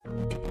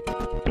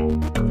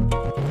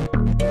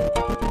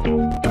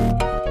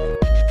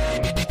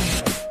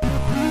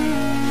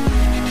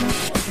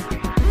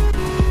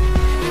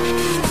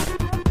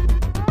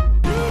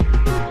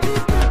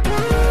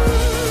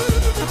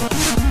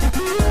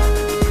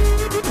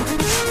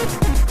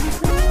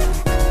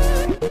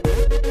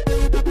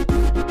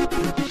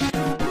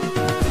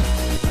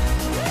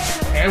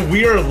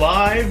We are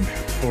live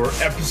for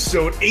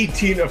episode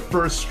 18 of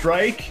First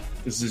Strike.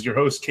 This is your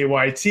host,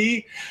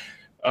 KYT.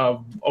 A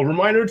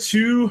reminder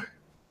to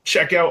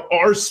check out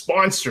our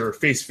sponsor,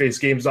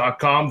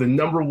 FaceToFaceGames.com, the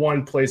number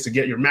one place to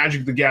get your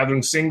Magic the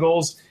Gathering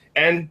singles.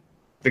 And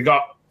they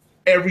got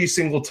every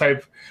single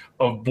type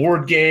of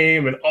board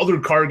game and other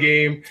card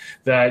game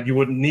that you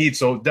would need.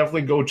 So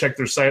definitely go check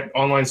their site,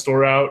 online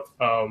store out.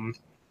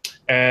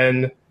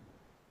 And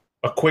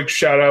a quick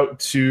shout out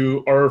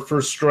to our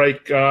First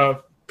Strike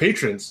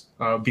patrons.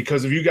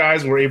 Because of you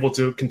guys, we're able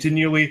to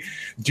continually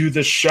do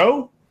this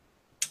show.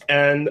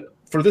 And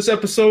for this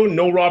episode,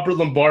 no Robert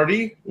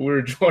Lombardi.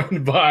 We're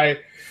joined by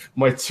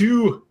my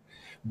two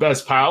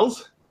best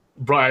pals,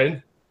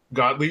 Brian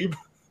Gottlieb.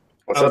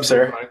 What's up,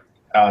 sir?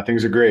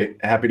 Things are great.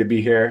 Happy to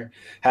be here.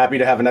 Happy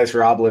to have a nice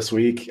Robles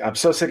week. I'm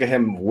so sick of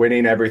him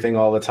winning everything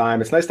all the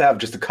time. It's nice to have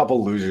just a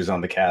couple losers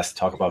on the cast to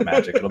talk about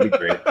Magic. It'll be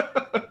great.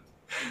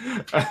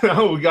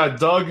 We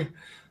got Doug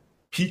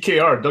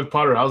PKR. Doug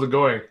Potter, how's it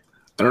going?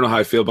 I don't know how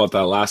I feel about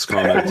that last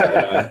comment.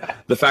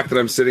 The fact that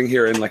I'm sitting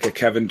here in like a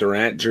Kevin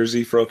Durant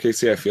jersey for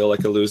OKC, I feel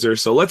like a loser.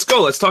 So let's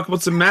go. Let's talk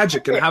about some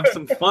Magic and have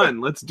some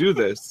fun. Let's do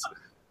this.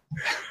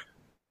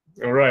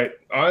 All right.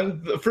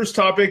 On the first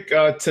topic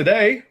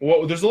today,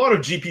 there's a lot of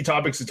GP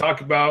topics to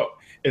talk about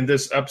in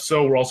this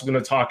episode. We're also going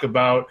to talk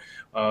about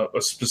a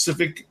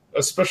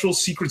special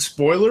secret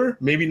spoiler,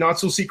 maybe not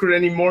so secret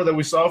anymore, that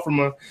we saw from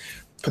a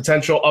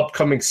potential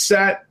upcoming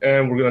set.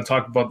 And we're going to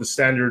talk about the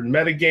standard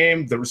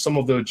metagame. There were some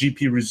of the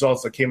GP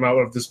results that came out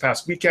of this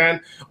past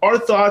weekend. Our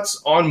thoughts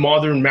on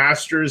Modern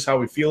Masters, how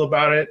we feel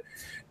about it,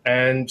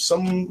 and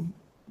some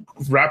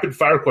rapid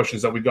fire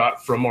questions that we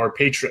got from our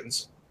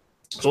patrons.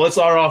 So let's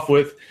start off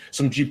with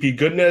some GP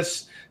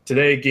goodness.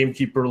 Today,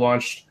 Gamekeeper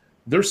launched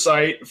their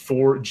site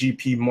for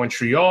GP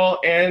Montreal.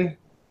 And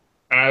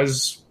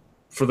as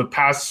for the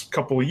past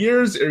couple of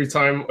years, every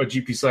time a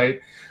GP site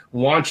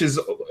launches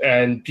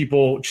and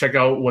people check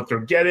out what they're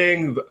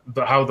getting,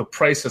 how the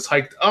price has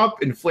hiked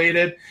up,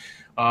 inflated,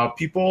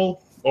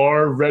 people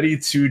are ready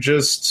to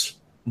just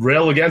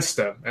rail against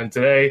them. And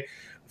today,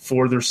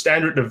 for their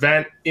standard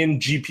event in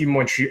GP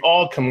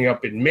Montreal coming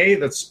up in May,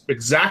 that's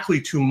exactly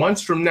 2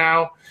 months from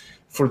now,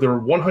 for their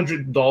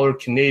 $100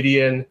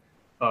 Canadian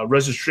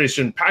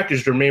registration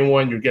package, their main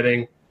one, you're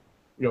getting,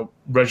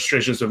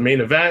 registrations of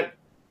main event,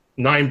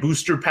 9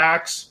 booster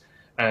packs,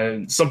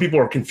 and some people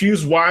are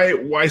confused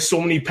why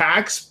so many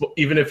packs,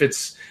 even if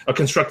it's a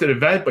constructed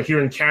event. But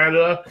here in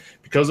Canada,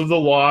 because of the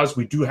laws,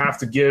 we do have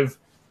to give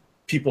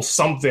people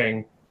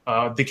something.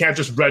 They can't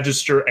just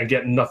register and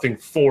get nothing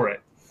for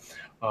it.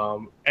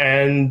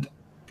 And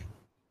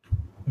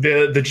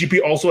the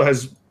GP also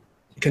has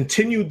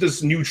continued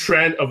this new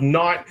trend of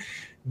not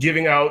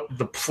giving out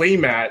the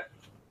playmat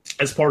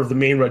as part of the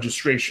main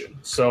registration.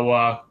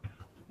 So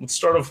let's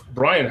start off,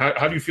 Brian.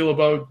 How do you feel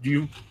about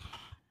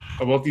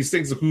these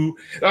things?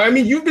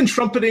 You've been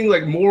trumpeting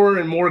like more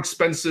and more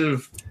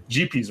expensive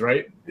GPs,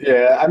 right?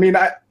 Yeah,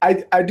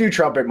 I do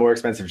trumpet more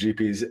expensive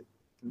GPs.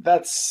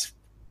 That's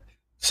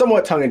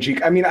somewhat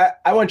tongue-in-cheek.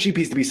 I want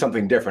GPs to be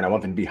something different. I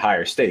want them to be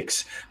higher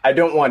stakes. I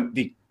don't want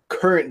the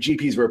current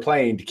GPs we're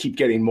playing to keep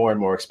getting more and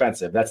more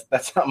expensive.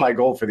 That's not my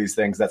goal for these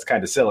things. That's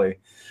kind of silly.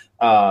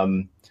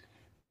 100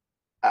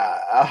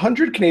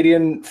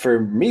 Canadian for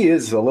me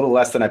is a little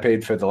less than I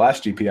paid for the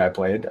last GP I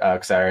played,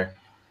 because our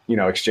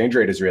exchange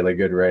rate is really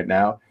good right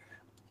now.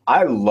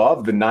 I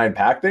love the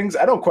 9-pack things.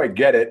 I don't quite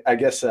get it. I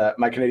guess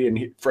my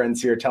Canadian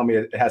friends here tell me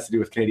it has to do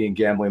with Canadian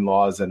gambling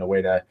laws and a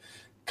way to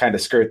kind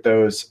of skirt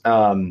those.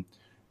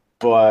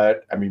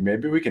 But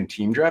maybe we can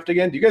team draft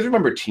again. Do you guys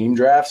remember team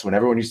drafts when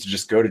everyone used to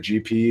just go to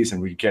GPs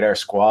and we'd get our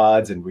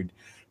squads and we'd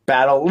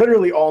battle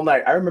literally all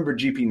night? I remember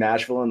GP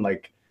Nashville in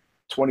like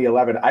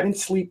 2011. I didn't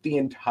sleep the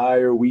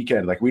entire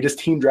weekend. Like, we just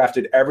team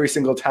drafted every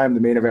single time the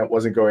main event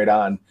wasn't going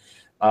on.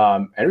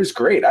 And it was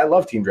great. I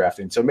love team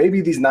drafting. So maybe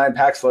these 9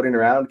 packs floating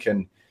around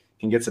can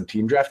get some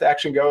team draft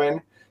action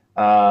going.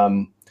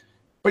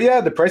 But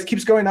yeah, the price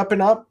keeps going up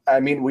and up.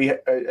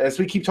 As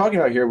we keep talking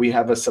about here, we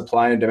have a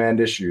supply and demand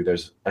issue.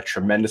 There's a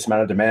tremendous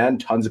amount of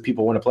demand. Tons of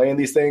people want to play in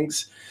these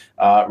things.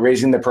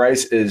 Raising the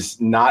price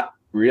is not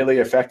really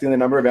affecting the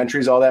number of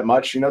entries all that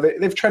much.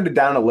 They've trended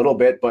down a little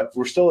bit, but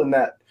we're still in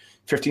that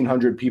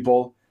 1,500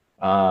 people.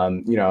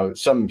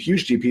 Some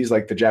huge GPs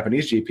like the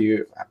Japanese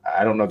GP,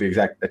 I don't know the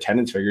exact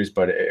attendance figures,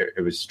 but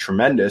it was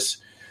tremendous.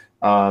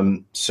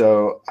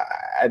 So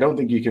I don't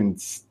think you can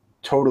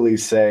totally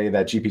say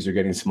that GPs are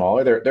getting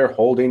smaller. They're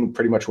holding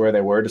pretty much where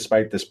they were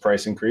despite this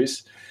price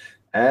increase,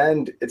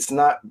 and it's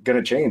not going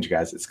to change,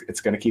 guys.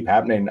 It's going to keep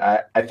happening.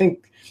 I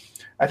think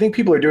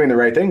people are doing the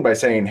right thing by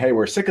saying, hey,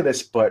 we're sick of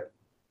this, but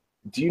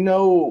do you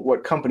know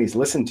what companies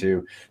listen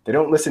to? They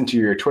don't listen to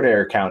your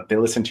Twitter account. They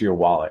listen to your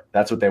wallet.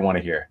 That's what they want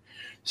to hear.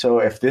 So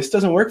if this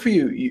doesn't work for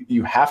you,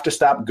 you have to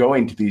stop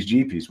going to these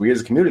GPs. We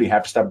as a community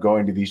have to stop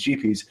going to these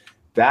GPs.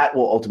 That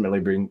will ultimately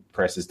bring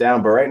prices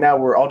down. But right now,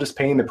 we're all just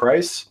paying the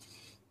price.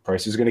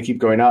 Price is going to keep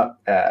going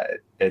up.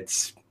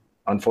 It's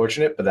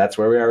unfortunate, but that's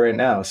where we are right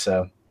now.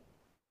 So,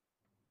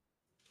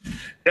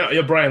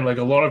 yeah, Brian. Like,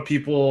 a lot of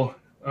people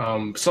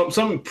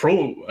Some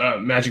pro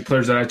Magic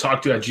players that I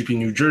talked to at GP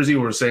New Jersey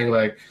were saying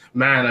like,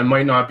 man, I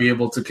might not be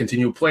able to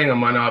continue playing. I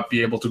might not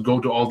be able to go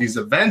to all these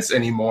events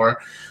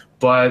anymore.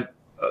 But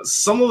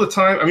some of the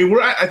time, I mean,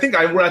 we're at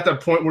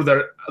that point where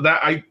that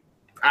I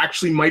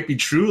actually might be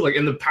true. Like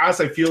in the past,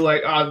 I feel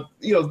like,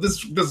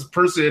 this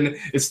person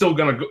is still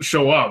going to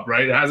show up,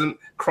 right? It hasn't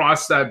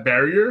crossed that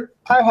barrier.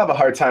 I have a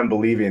hard time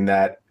believing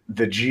that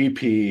the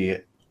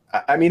GP,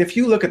 I mean, if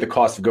you look at the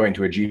cost of going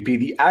to a GP,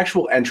 the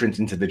actual entrance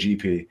into the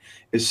GP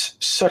is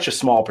such a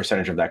small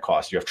percentage of that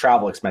cost. You have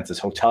travel expenses,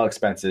 hotel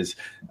expenses,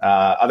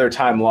 other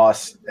time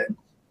lost.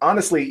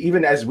 Honestly,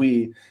 even as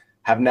we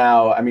have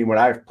now, I mean, when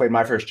I played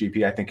my first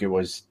GP, I think it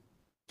was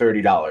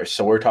 $30.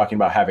 So we're talking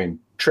about having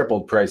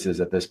tripled prices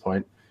at this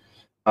point.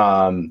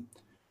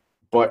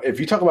 But if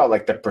you talk about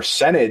like the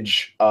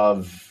percentage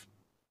of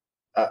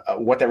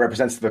what that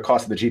represents to the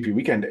cost of the GP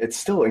weekend, it's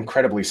still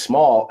incredibly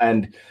small.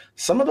 And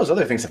some of those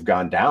other things have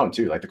gone down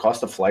too. Like the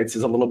cost of flights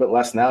is a little bit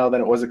less now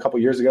than it was a couple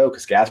years ago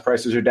because gas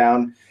prices are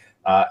down.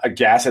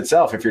 Gas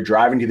itself, if you're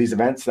driving to these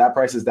events, that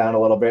price is down a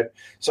little bit.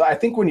 So I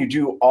think when you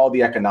do all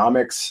the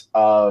economics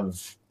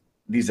of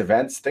these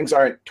events, things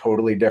aren't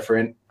totally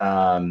different.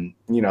 The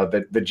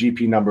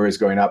GP number is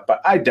going up,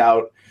 but I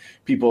doubt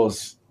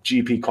people's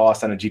GP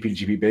costs on a GP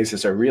to GP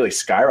basis are really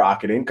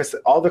skyrocketing because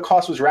all the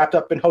cost was wrapped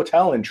up in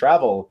hotel and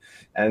travel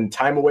and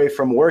time away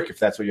from work if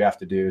that's what you have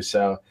to do.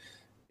 So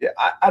yeah,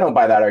 I don't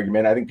buy that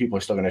argument. I think people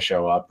are still going to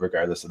show up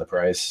regardless of the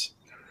price.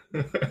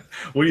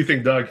 What do you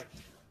think, Doug?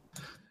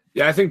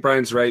 Yeah, I think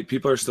Brian's right.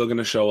 People are still going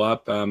to show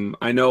up.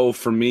 I know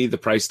for me, the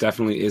price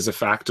definitely is a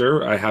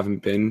factor. I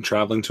haven't been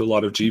traveling to a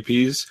lot of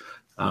GPs,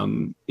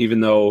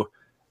 even though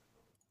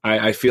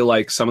I feel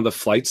like some of the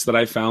flights that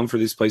I found for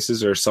these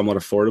places are somewhat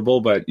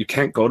affordable, but you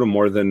can't go to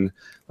more than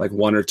like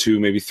 1 or 2,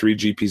 maybe 3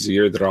 GPs a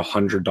year that are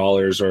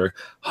 $100 or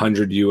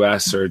 100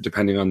 US, or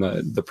depending on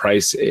the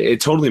price. It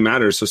totally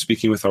matters. So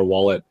speaking with our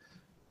wallet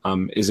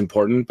is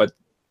important, but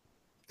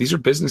these are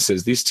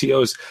businesses, these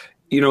TOs,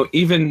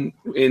 even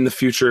in the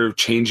future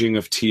changing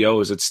of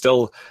TOs, it's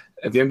still,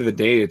 at the end of the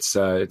day, it's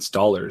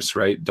dollars,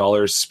 right?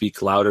 Dollars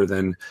speak louder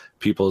than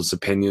people's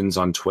opinions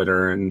on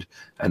Twitter and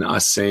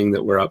us saying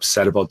that we're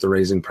upset about the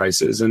raising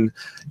prices. And,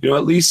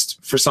 at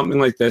least for something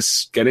like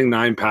this, getting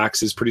 9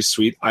 packs is pretty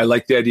sweet. I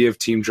like the idea of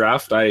team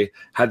draft. I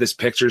had this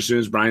picture as soon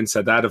as Brian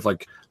said that of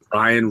like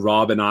Brian,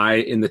 Rob, and I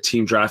in the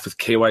team draft with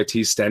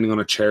KYT standing on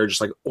a chair,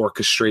 just like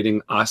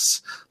orchestrating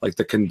us like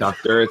the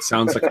conductor. It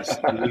sounds like a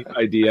sweet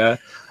idea.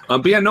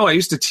 But yeah, no, I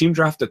used to team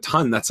draft a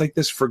ton. That's like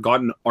this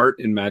forgotten art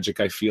in Magic,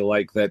 I feel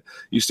like, that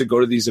used to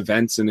go to these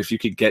events. And if you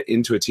could get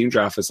into a team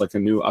draft as like a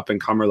new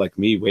up-and-comer like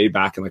me way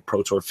back in like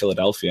Pro Tour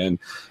Philadelphia.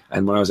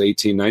 And when I was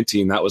 18,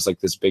 19, that was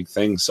like this big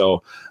thing.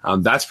 So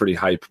that's pretty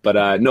hype.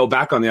 But no,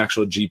 back on the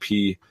actual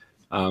GP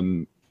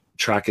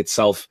track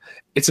itself,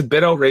 it's a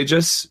bit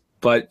outrageous,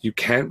 but you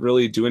can't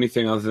really do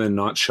anything other than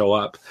not show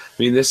up.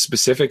 I mean, this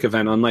specific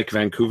event, unlike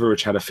Vancouver,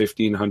 which had a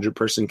 1,500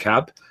 person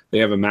cap, they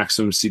have a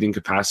maximum seating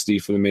capacity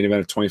for the main event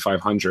of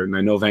 2,500. And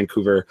I know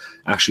Vancouver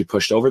actually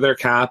pushed over their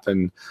cap,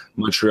 and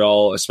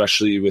Montreal,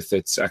 especially with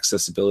its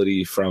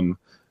accessibility from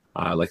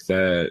like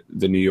the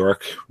New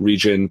York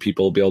region,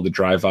 people will be able to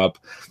drive up.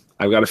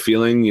 I've got a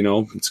feeling,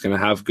 it's going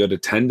to have good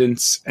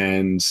attendance,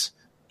 and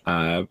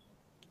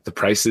the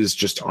prices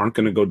just aren't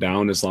going to go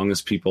down as long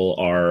as people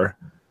are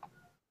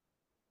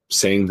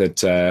saying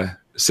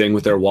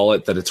with their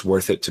wallet that it's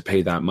worth it to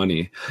pay that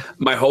money.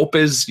 My hope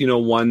is,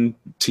 one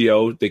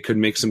TO, they could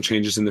make some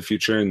changes in the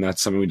future. And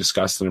that's something we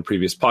discussed in a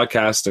previous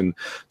podcast, and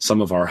some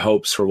of our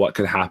hopes for what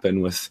could happen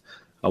with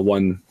a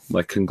one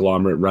like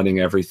conglomerate running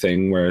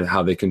everything, where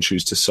how they can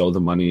choose to sow the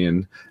money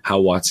and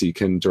how WotC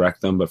can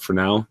direct them. But for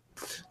now,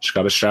 just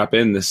got to strap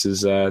in. This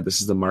is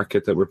the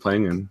market that we're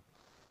playing in.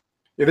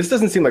 Yeah, this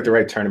doesn't seem like the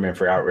right tournament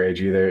for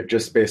Outrage either,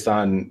 just based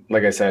on,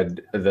 like I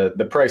said,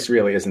 the price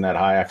really isn't that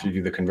high after you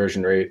do the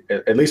conversion rate.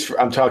 At least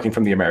I'm talking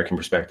from the American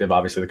perspective.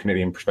 Obviously, the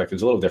Canadian perspective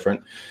is a little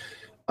different.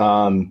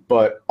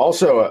 But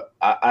also,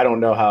 I don't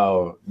know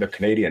how the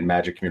Canadian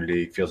Magic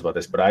community feels about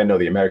this, but I know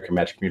the American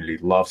Magic community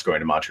loves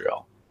going to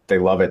Montreal. They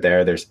love it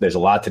there. There's a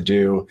lot to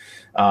do.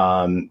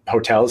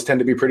 Hotels tend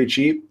to be pretty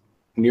cheap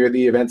near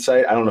the event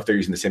site. I don't know if they're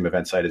using the same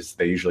event site as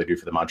they usually do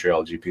for the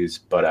Montreal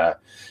GPs,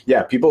 but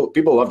yeah, people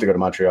love to go to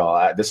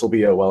Montreal. This will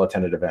be a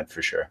well-attended event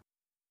for sure.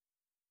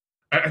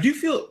 I do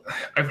feel,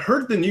 I've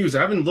heard the news.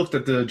 I haven't looked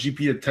at the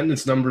GP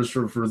attendance numbers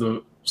for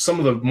some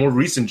of the more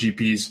recent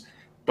GPs,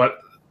 but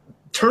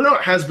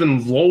turnout has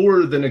been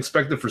lower than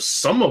expected for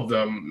some of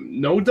them.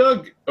 No,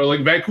 Doug? Or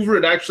like Vancouver,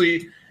 it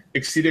actually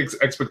exceeded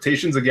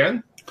expectations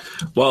again?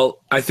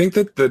 Well, I think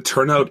that the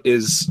turnout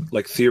is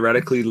like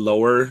theoretically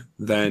lower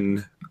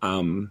than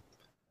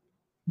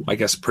I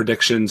guess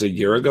predictions a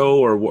year ago,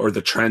 or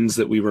the trends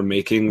that we were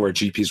making where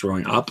GPs were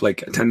going up.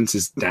 Like attendance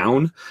is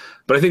down,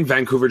 but I think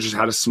Vancouver just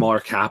had a smaller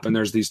cap, and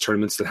there's these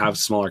tournaments that have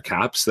smaller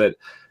caps that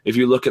if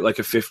you look at like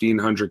a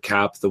 1,500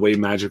 cap, the way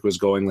Magic was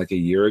going like a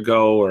year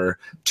ago or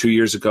 2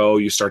 years ago,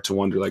 you start to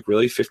wonder, like,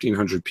 really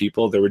 1,500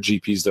 people? There were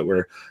GPs that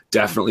were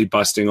definitely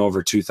busting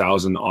over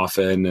 2,000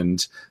 often,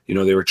 and, you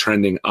know, they were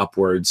trending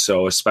upwards.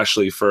 So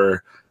especially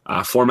for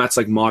formats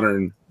like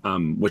Modern,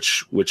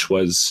 which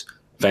was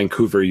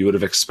Vancouver, you would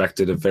have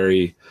expected a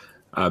very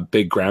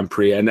big Grand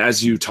Prix. And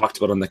as you talked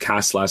about on the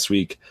cast last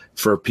week,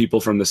 for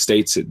people from the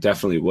States, it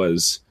definitely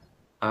was,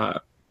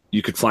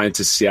 you could fly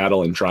into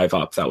Seattle and drive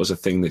up. That was a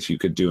thing that you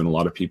could do. And a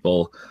lot of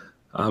people,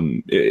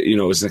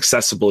 it was an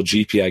accessible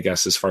GP, I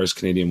guess, as far as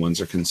Canadian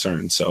ones are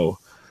concerned. So,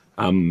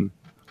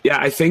 yeah,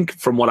 I think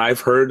from what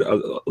I've heard,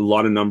 a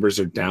lot of numbers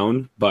are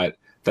down, but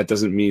that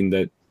doesn't mean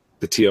that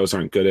the TOs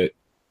aren't good at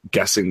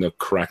guessing the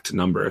correct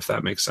number, if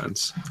that makes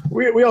sense.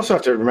 We also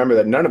have to remember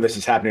that none of this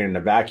is happening in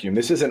a vacuum.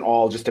 This isn't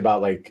all just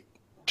about like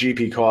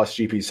GP cost,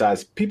 GP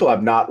size. People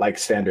have not liked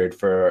Standard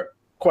for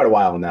quite a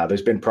while now.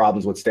 There's been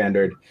problems with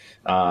Standard.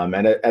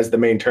 And as the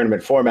main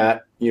tournament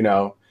format,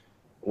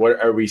 what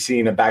are we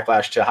seeing, a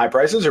backlash to high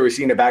prices, or are we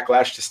seeing a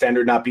backlash to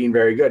Standard not being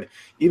very good?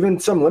 Even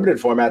some limited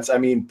formats, I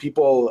mean,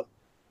 people,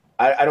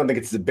 I don't think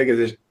it's as big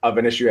of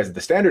an issue as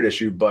the Standard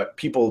issue, but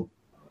people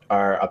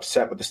are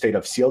upset with the state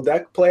of sealed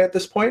deck play at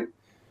this point.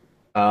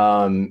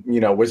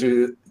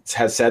 Wizards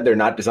has said they're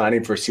not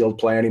designing for sealed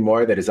play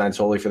anymore. They design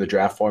solely for the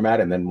draft format.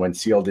 And then when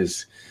sealed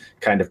is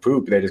kind of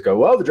poop, they just go,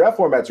 well, the draft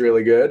format's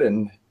really good.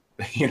 And,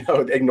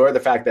 ignore the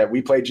fact that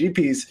we play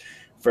GPs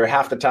for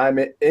half the time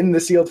in the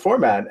sealed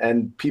format,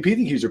 and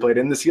PPTQs are played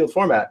in the sealed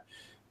format.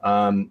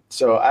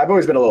 So I've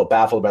always been a little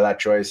baffled by that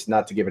choice,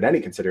 not to give it any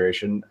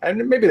consideration.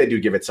 And maybe they do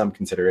give it some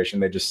consideration.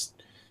 They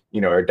just,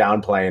 are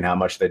downplaying how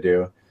much they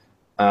do.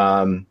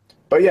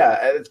 But yeah,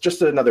 it's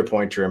just another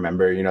point to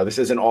remember. This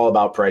isn't all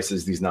about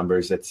prices, these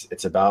numbers.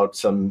 It's about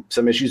some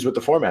issues with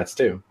the formats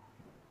too.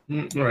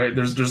 Right.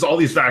 There's all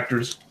these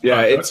factors.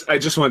 Yeah, I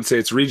just want to say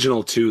it's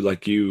regional too.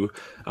 Like, you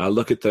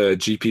look at the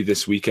GP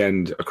this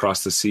weekend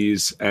across the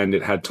seas, and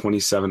it had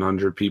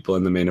 2,700 people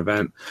in the main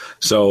event.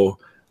 So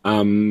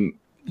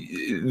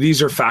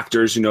these are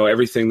factors.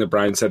 Everything that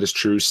Brian said is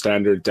true.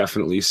 Standard,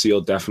 definitely.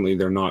 Sealed, definitely.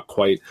 They're not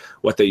quite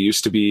what they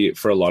used to be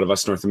for a lot of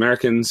us North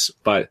Americans,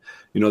 but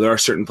there are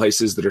certain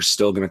places that are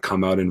still going to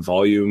come out in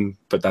volume,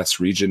 but that's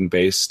region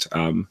based.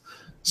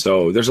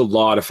 So there's a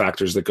lot of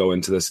factors that go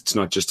into this. It's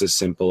not just as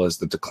simple as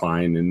the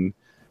decline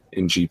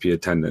in GP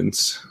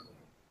attendance.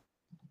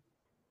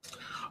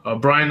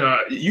 Brian,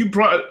 you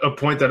brought a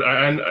point that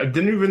I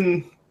didn't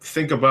even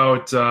think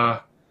about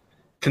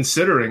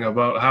considering,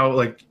 about how,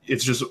 like,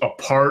 it's just a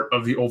part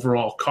of the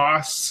overall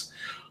costs.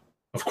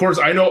 Of course,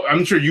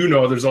 I'm sure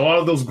there's a lot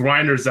of those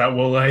grinders that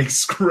will like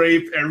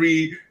scrape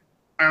every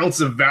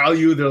ounce of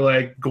value. They're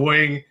like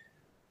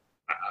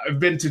I've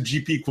been to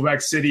GP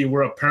Quebec City,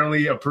 where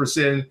apparently a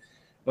person,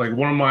 like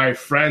one of my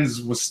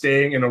friends, was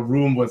staying in a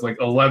room with like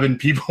 11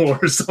 people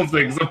or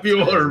something. Some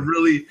people are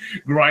really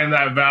grinding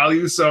that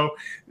value. So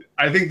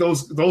I think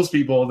those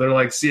people, they're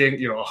like seeing,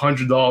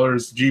 $100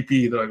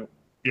 GP. They're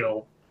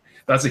like,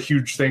 that's a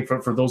huge thing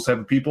for those type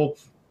of people.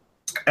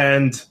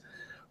 And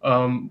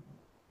I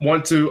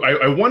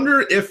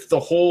wonder if the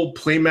whole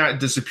playmat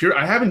disappeared.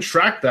 I haven't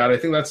tracked that. I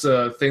think that's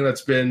a thing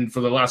that's been for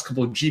the last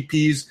couple of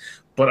GPs.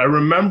 But I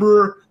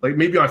remember, like,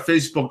 maybe on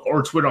Facebook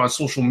or Twitter, on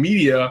social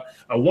media,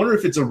 I wonder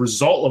if it's a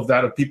result of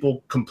that, of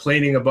people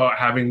complaining about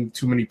having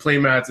too many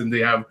playmats and they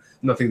have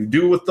nothing to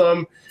do with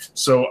them.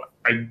 So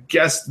I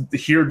guess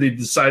here they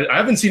decided, I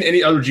haven't seen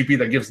any other GP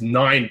that gives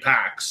 9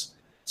 packs.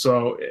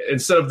 So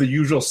instead of the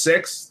usual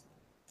 6,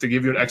 they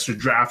give you an extra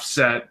draft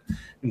set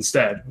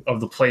instead of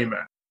the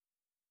playmat.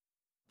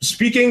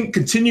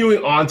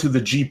 Continuing on to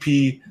the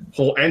GP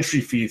whole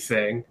entry fee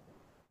thing,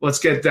 let's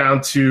get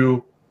down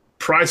to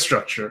prize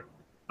structure.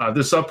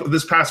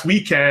 This past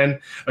weekend,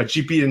 a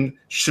GP in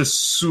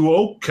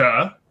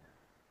Shizuoka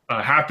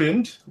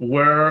happened,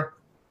 where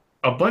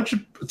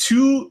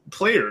two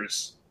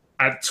players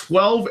at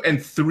 12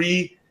 and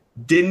 3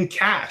 didn't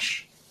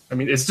cash. I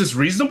mean, is this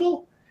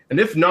reasonable?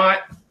 And if not,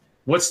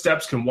 what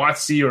steps can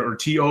WotC or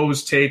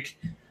TOs take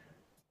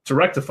to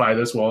rectify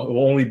this? Well, it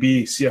will only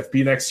be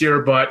CFP next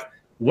year, but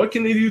what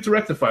can they do to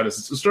rectify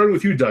this? Starting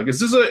with you, Doug.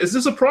 Is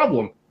this a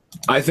problem?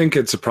 I think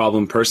it's a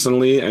problem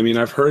personally. I mean,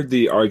 I've heard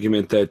the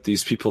argument that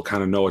these people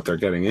kind of know what they're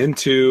getting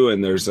into,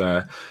 and there's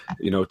a,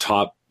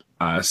 top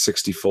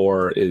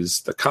 64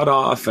 is the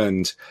cutoff,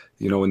 and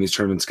when these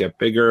tournaments get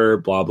bigger,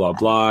 blah blah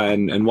blah.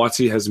 And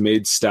WotC has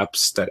made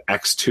steps that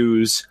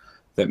X2s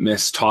that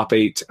miss top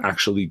 8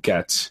 actually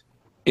get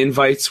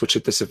invites, which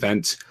at this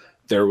event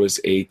there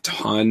was a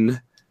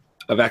ton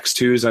of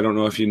X2s. I don't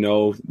know if you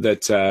know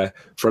that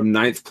from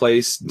 9th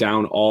place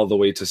down all the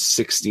way to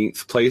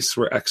 16th place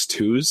were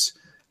X2s.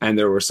 And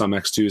there were some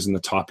X2s in the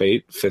top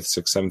 8, 5th,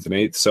 6th, 7th, and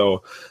 8th.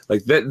 So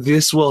like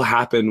this will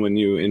happen when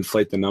you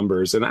inflate the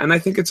numbers. And I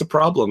think it's a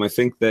problem. I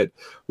think that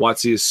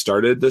WotC has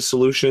started the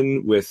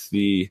solution with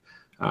the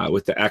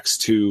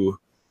X2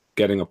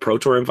 getting a Pro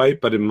Tour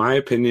invite. But in my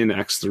opinion,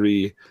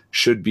 X3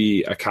 should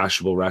be a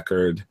cashable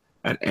record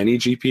at any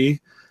GP.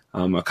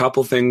 A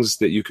couple things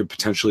that you could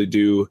potentially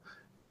do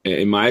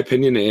in my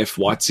opinion, if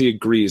WotC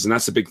agrees, and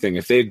that's the big thing,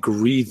 if they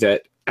agree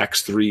that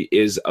X3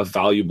 is a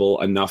valuable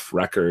enough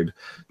record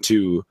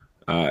to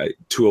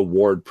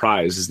award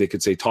prizes, they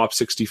could say top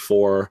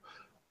 64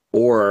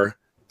 or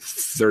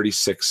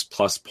 36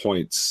 plus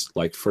points,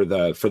 like for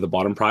the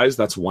bottom prize.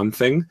 That's one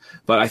thing.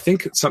 But I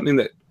think something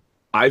that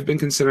I've been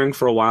considering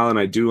for a while, and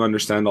I do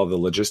understand all the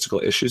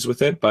logistical issues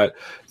with it, but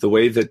the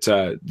way that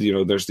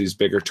there's these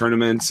bigger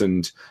tournaments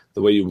and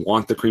the way you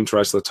want the cream to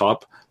rise to the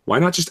top, why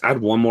not just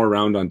add one more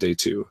round on day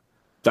 2?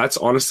 That's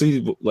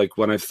honestly, like,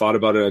 when I've thought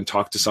about it and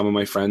talked to some of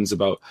my friends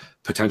about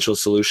potential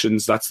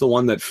solutions, that's the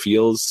one that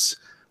feels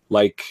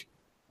like,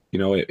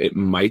 it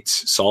might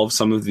solve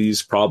some of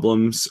these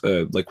problems,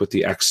 like with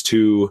the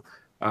X2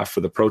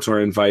 for the Pro Tour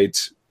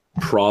invite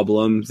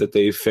problem that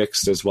they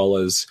fixed, as well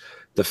as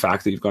the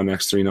fact that you've got an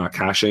X3 not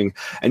caching.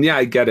 And yeah,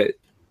 I get it.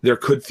 There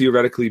could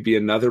theoretically be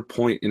another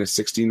point in a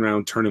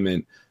 16-round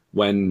tournament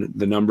when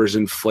the numbers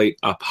inflate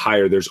up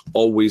higher. There's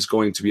always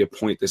going to be a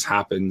point this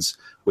happens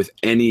with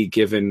any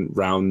given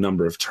round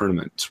number of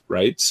tournament,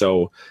 right?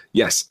 So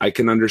yes, I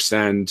can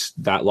understand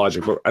that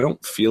logic, but I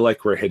don't feel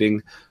like we're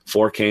hitting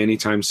 4K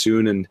anytime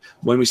soon. And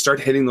when we start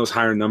hitting those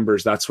higher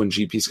numbers, that's when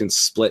GPs can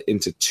split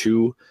into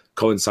 2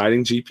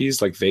 coinciding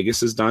GPs like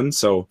Vegas has done.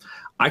 So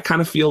I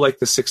kind of feel like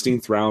the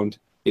 16th round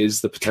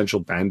is the potential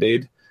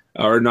Band-Aid,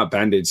 or not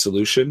Band-Aid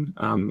solution.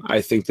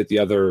 I think that the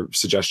other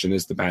suggestion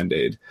is the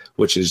Band-Aid,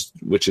 which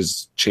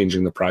is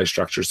changing the prize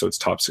structure so it's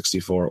top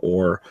 64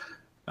 or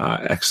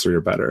X3 or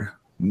better.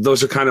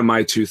 Those are kind of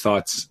my 2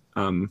 thoughts.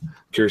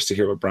 Curious to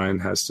hear what Brian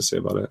has to say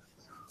about it.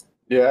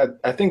 Yeah,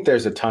 I think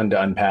there's a ton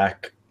to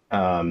unpack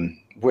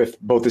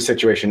with both the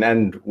situation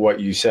and what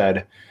you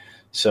said.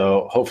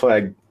 So hopefully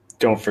I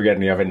don't forget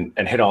any of it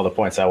and hit all the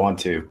points I want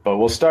to. But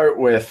we'll start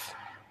with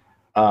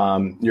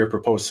your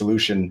proposed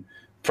solution.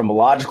 From a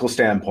logical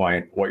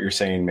standpoint, what you're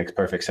saying makes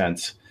perfect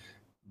sense.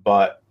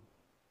 But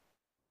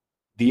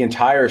the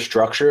entire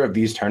structure of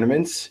these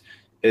tournaments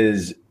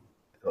is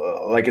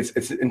like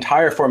its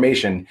entire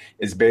formation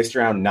is based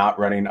around not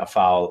running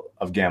afoul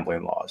of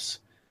gambling laws.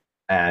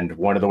 And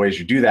one of the ways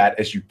you do that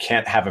is you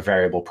can't have a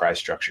variable price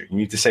structure. You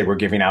need to say we're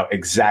giving out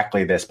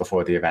exactly this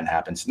before the event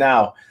happens.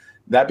 Now,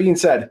 that being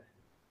said,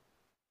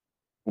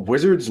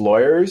 Wizards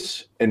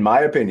lawyers, in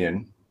my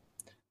opinion,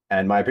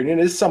 and my opinion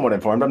is somewhat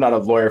informed. I'm not a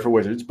lawyer for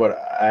Wizards, but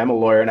I am a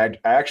lawyer, and I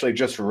actually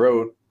just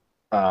wrote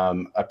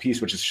a piece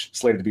which is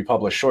slated to be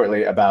published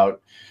shortly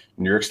about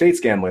New York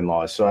State's gambling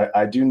laws. So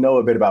I do know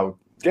a bit about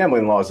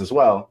gambling laws as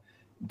well.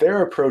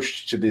 Their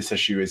approach to this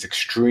issue is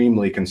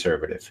extremely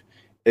conservative,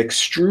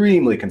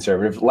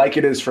 like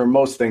it is for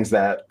most things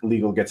that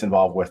legal gets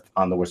involved with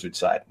on the Wizards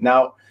side.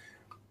 Now,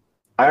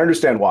 I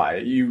understand why.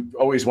 You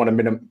always want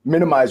to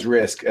minimize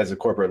risk as a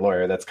corporate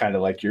lawyer. That's kind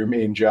of like your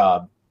main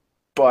job.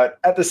 But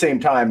at the same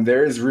time,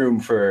 there is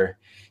room for,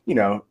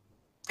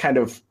 kind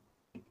of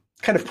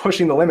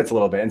pushing the limits a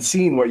little bit and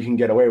seeing what you can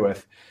get away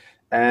with.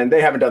 And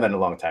they haven't done that in a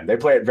long time. They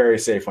play it very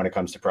safe when it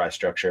comes to prize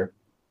structure.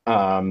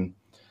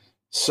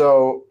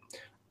 So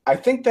I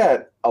think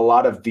that a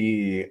lot of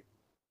the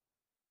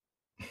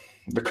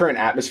current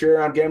atmosphere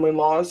around gambling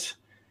laws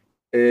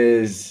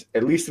is,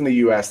 at least in the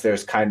US,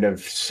 there's kind of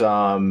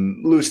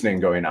some loosening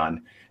going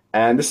on.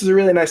 And this is a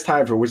really nice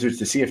time for Wizards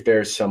to see if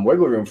there's some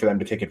wiggle room for them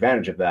to take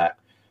advantage of that.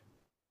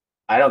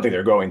 I don't think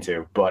they're going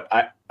to, but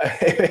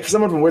if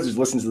someone from Wizards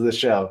listens to this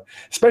show,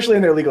 especially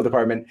in their legal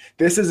department,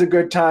 this is a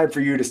good time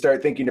for you to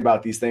start thinking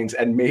about these things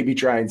and maybe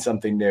trying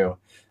something new.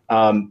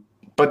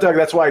 But Doug,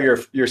 that's why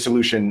your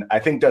solution, I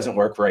think, doesn't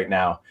work right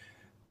now.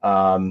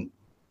 And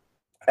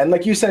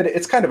like you said,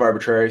 it's kind of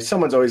arbitrary.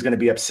 Someone's always going to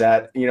be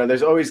upset.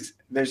 There's always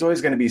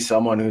going to be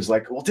someone who's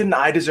like, well, didn't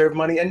I deserve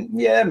money? And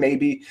yeah,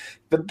 maybe.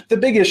 The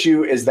big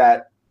issue is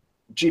that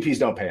GPs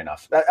don't pay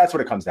enough. That's what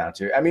it comes down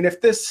to. I mean,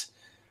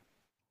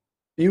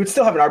 you would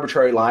still have an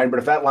arbitrary line, but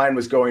if that line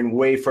was going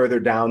way further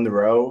down the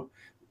row,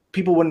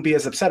 people wouldn't be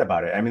as upset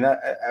about it. I mean,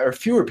 or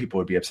fewer people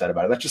would be upset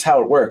about it. That's just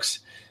how it works.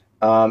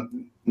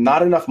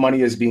 Not enough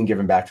money is being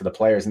given back to the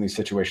players in these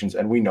situations,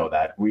 and we know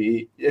that.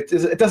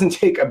 It doesn't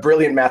take a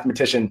brilliant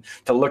mathematician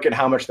to look at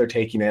how much they're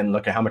taking in,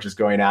 look at how much is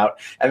going out,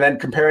 and then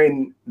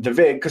comparing the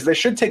VIG, because they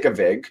should take a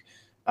VIG.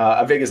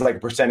 A VIG is like a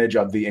percentage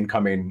of the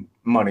incoming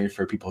money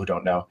for people who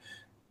don't know.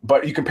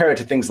 But you compare it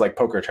to things like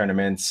poker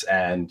tournaments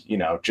and,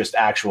 just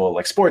actual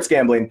like sports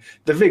gambling,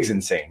 the VIG's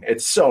insane.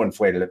 It's so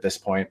inflated at this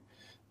point.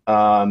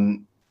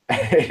 And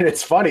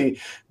it's funny,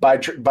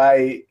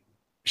 by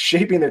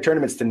shaping their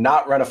tournaments to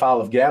not run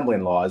afoul of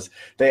gambling laws,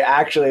 they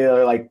actually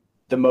are like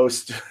the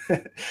most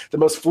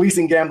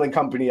fleecing gambling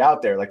company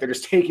out there. Like, they're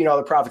just taking all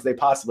the profits they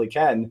possibly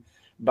can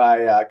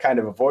by kind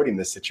of avoiding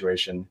this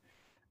situation.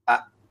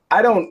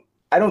 I don't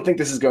think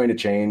this is going to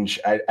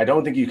change. I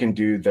don't think you can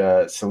do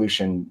the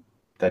solution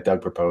that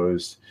Doug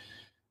proposed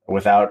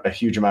without a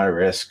huge amount of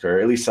risk, or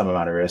at least some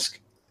amount of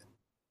risk.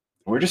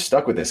 We're just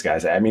stuck with this,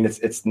 guys. I mean,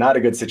 it's not a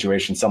good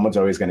situation. Someone's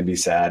always going to be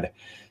sad.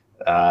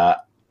 I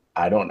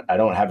don't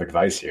have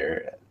advice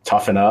here.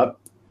 Toughen up,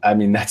 I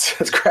mean,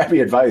 that's crappy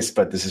advice,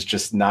 but this is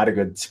just not a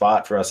good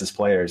spot for us as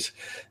players.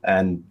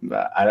 And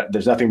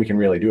there's nothing we can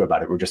really do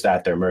about it. We're just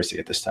at their mercy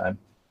at this time.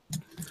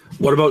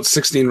 What about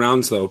 16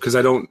 rounds, though? Because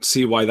I don't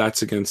see why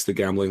that's against the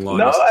gambling law.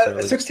 No,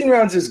 16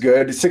 rounds is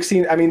good.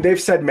 16, I mean, they've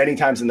said many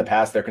times in the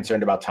past they're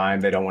concerned about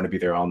time. They don't want to be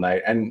there all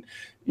night. And,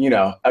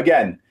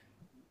 again,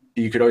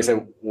 you could always say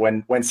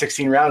when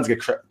 16 rounds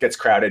gets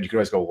crowded, you could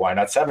always go, why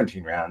not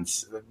 17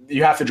 rounds?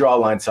 You have to draw a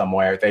line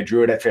somewhere. They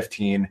drew it at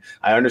 15.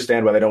 I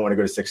understand why they don't want to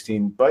go to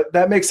 16, but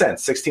that makes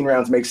sense. 16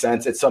 rounds makes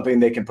sense. It's something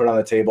they can put on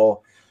the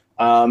table.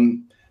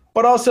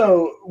 But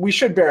also, we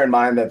should bear in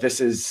mind that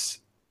this is,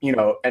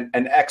 an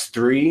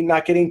X3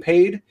 not getting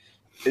paid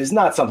is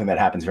not something that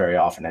happens very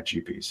often at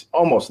GPs.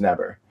 Almost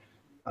never,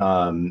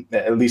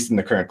 at least in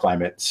the current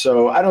climate.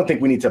 So I don't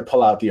think we need to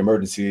pull out the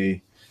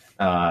emergency.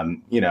 We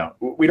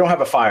don't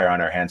have a fire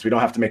on our hands. We don't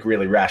have to make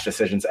really rash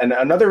decisions. And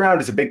another round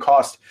is a big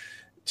cost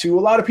to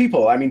a lot of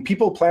people. I mean,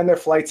 people plan their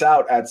flights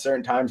out at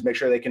certain times, make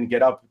sure they can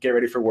get up, get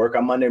ready for work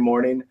on Monday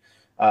morning.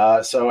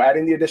 So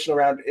adding the additional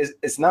round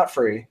it's not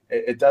free.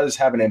 It does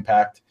have an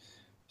impact.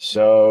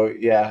 So,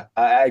 yeah,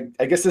 I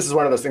guess this is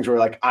one of those things where,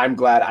 like, I'm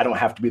glad I don't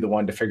have to be the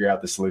one to figure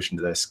out the solution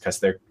to this because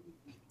they're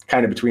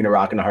kind of between a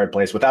rock and a hard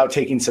place without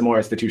taking some more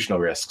institutional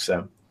risks.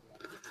 So,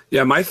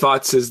 yeah, my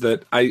thoughts is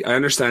that I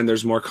understand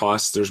there's more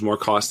costs. There's more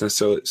costs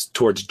necessarily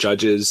towards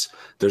judges.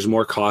 There's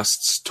more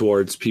costs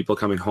towards people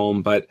coming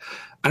home. But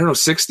I don't know,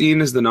 16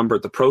 is the number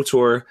at the Pro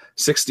Tour.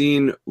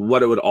 16,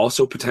 what it would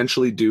also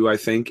potentially do, I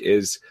think,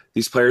 is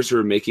these players who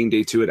are making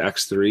day 2 at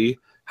X3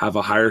 have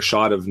a higher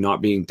shot of not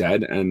being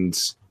dead, and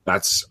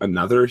that's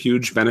another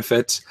huge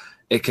benefit.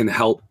 It can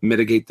help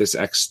mitigate this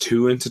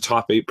X2 into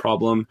top 8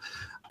 problem.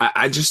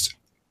 I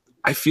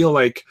feel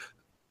like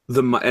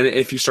and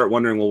if you start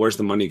wondering, well, where's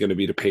the money going to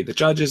be to pay the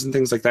judges and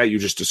things like that, you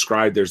just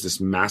described there's this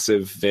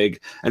massive vig.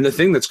 And the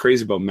thing that's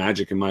crazy about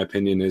Magic, in my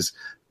opinion, is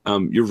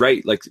you're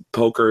right. Like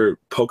poker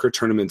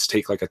tournaments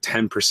take like a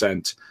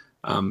 10%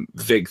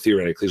 vig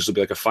theoretically. This will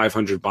be like a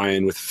 $500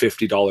 buy-in with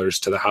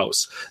 $50 to the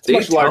house. It's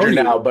much larger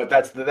now, but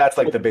that's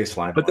like the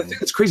baseline. But the thing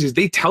that's crazy is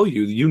they tell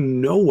you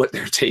what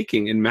they're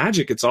taking. In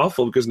Magic, it's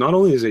awful because not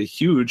only is it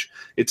huge,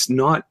 it's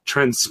not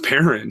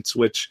transparent,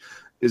 which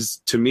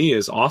is, to me,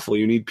 is awful.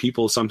 You need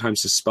people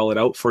sometimes to spell it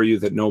out for you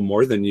that know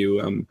more than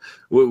you,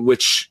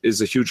 which is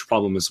a huge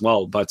problem as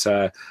well. But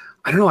I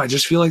don't know. I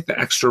just feel like the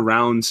extra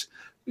rounds.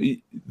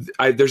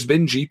 There's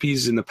been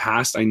GPs in the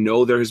past. I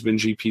know there has been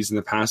GPs in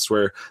the past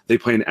where they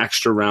play an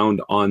extra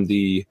round on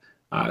the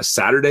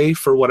Saturday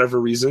for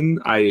whatever reason.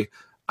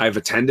 I've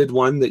attended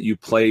one that you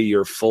play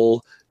your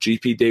full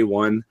GP day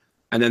 1,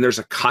 and then there's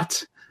a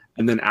cut.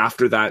 And then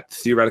after that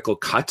theoretical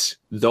cut,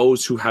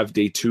 those who have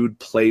day 2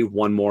 play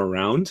one more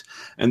round.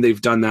 And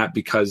they've done that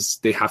because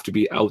they have to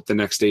be out the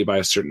next day by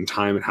a certain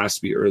time. It has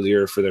to be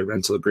earlier for their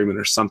rental agreement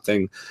or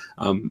something.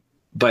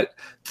 But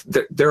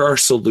there are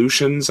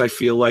solutions, I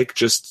feel like.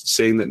 Just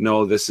saying that,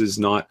 no, this is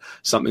not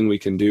something we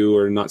can do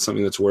or not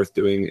something that's worth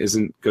doing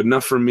isn't good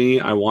enough for me.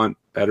 I want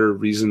better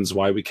reasons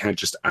why we can't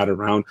just add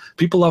around.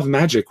 People love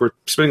Magic. We're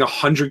spending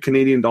 $100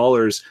 Canadian,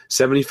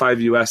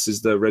 75 US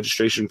is the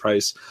registration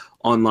price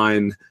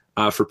online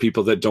for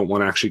people that don't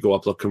want to actually go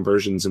upload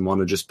conversions and want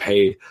to just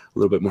pay a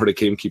little bit more to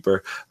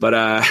Gamekeeper.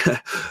 But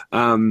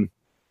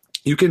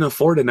you can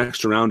afford an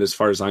extra round as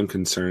far as I'm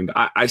concerned.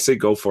 I say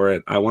go for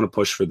it. I want to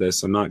push for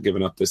this. I'm not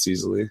giving up this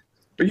easily.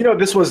 But,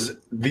 this was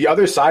the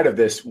other side of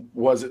this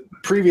was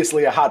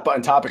previously a hot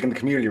button topic in the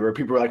community where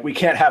people were like, we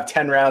can't have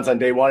 10 rounds on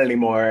day 1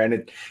 anymore.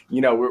 And,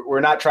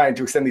 we're not trying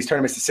to extend these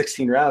tournaments to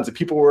 16 rounds. And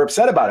people were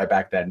upset about it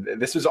back then.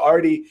 This is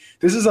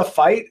a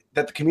fight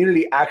that the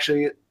community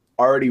actually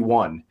already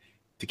won,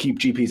 to keep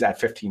GPs at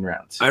 15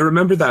 rounds. I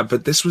remember that,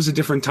 but this was a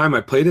different time. I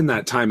played in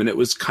that time, and it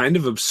was kind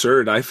of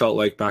absurd, I felt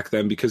like, back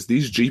then, because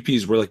these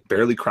GPs were like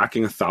barely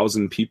cracking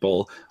 1,000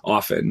 people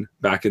often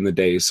back in the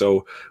day.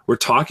 So we're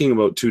talking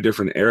about 2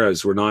 different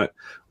eras. We're not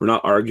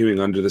arguing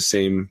under the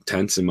same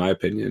tents, in my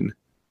opinion.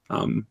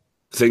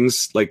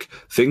 Things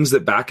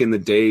that back in the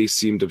day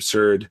seemed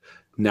absurd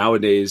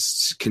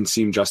nowadays can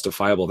seem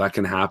justifiable. That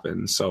can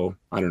happen. So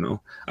I don't know.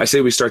 I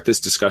say we start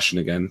this discussion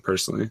again,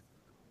 personally.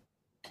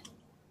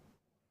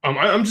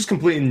 I'm just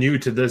completely new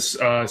to this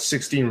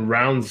 16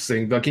 rounds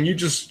thing. But can you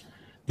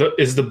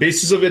is the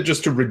basis of it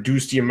just to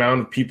reduce the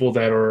amount of people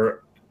that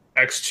are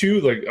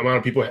X2, like amount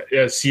of people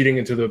seeding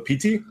into the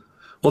PT?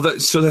 Well,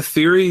 so the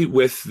theory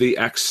with the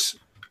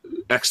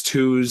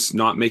X2s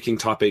not making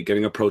top 8,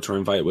 getting a Pro Tour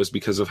invite, was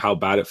because of how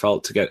bad it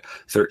felt to get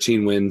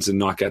 13 wins and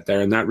not get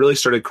there. And that really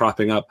started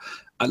cropping up.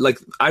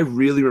 I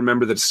really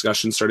remember the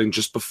discussion starting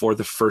just before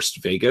the first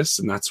Vegas,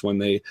 and that's when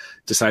they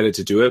decided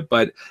to do it.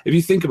 But if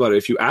you think about it,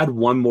 if you add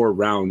one more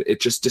round,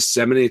 it just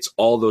disseminates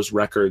all those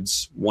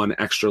records one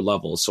extra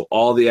level. So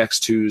all the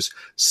X2s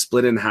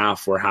split in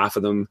half, where half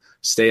of them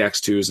stay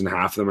X2s and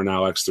half of them are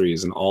now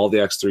X3s, and all the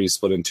X3s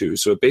split in 2.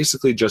 So it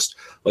basically just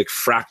like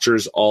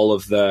fractures all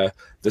of the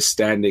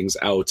standings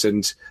out.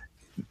 And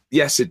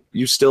yes,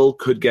 you still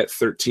could get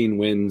 13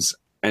 wins,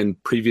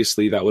 and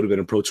previously that would have been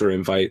a Pro Tour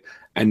invite.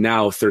 And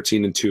now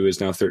 13-2 is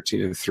now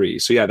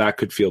 13-3. So yeah, that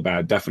could feel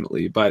bad,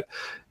 definitely. But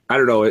I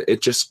don't know.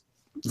 It just,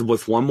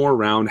 with one more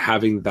round,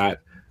 having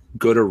that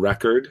good a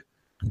record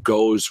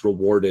goes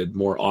rewarded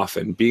more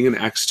often. Being an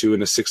X2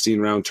 in a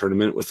 16-round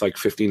tournament with like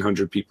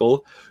 1,500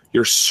 people,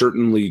 you're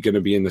certainly going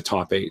to be in the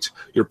top 8.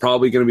 You're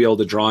probably going to be able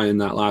to draw in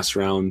that last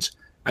round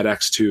at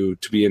X2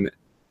 to be in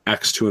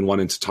X2 and 1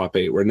 into top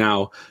 8, where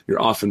now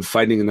you're often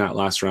fighting in that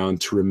last round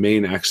to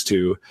remain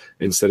X2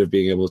 instead of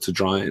being able to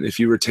draw in. If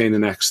you retain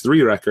an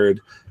X3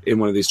 record in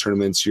one of these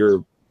tournaments,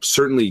 you're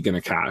certainly going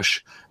to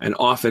cash. And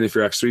often if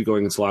you're X3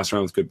 going into the last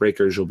round with good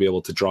breakers, you'll be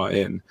able to draw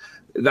in.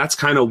 That's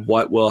kind of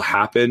what will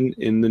happen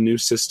in the new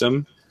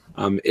system.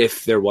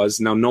 If there was,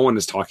 now no one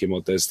is talking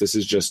about this. This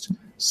is just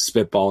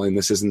spitballing.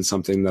 This isn't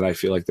something that I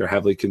feel like they're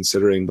heavily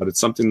considering, but it's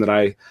something that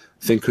I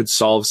think could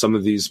solve some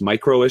of these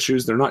micro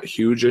issues. They're not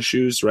huge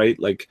issues, right?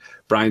 Like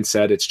Brian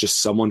said, it's just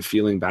someone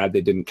feeling bad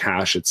they didn't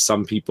cash. It's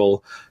some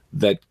people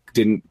that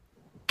didn't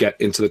get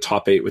into the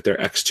top 8 with their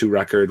X2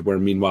 record, where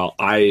meanwhile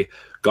I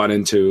got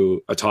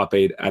into a top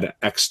 8 at an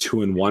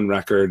X2 and 1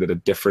 record at a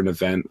different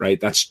event, right?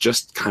 That's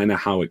just kind of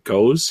how it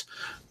goes.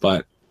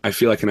 But I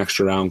feel like an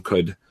extra round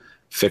could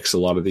fix a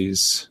lot of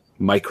these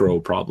micro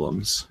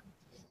problems.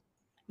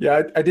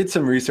 Yeah, I did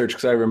some research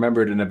because I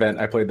remembered an event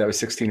I played that was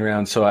 16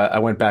 rounds. So I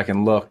went back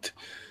and looked.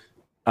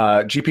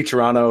 GP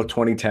Toronto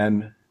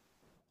 2010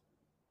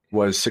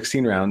 was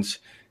 16 rounds.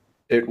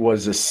 It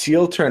was a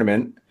sealed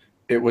tournament.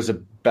 It was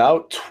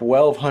about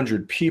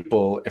 1,200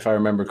 people, if I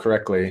remember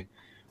correctly.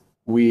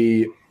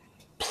 We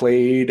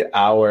played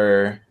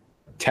our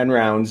 10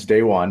 rounds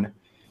day one.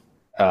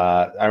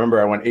 I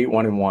remember I went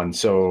 8-1 and 1.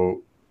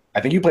 So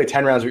I think you played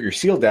 10 rounds with your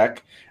seal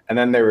deck, and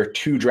then there were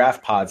 2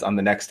 draft pods on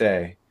the next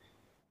day.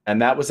 And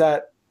that was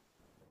at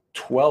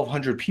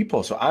 1,200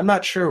 people. So I'm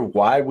not sure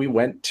why we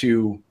went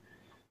to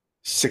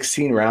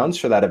 16 rounds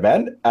for that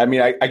event. I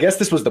mean, I guess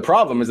this was the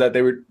problem, is that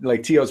they were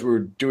like TOs were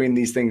doing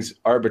these things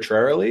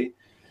arbitrarily.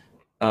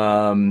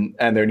 And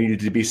there needed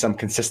to be some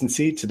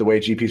consistency to the way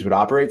GPs would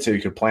operate so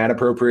you could plan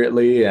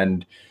appropriately.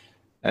 And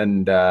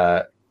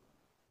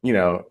you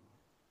know,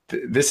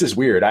 this is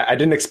weird. I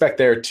didn't expect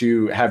there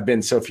to have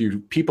been so few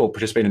people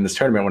participating in this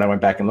tournament when I went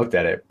back and looked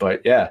at it.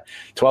 But yeah,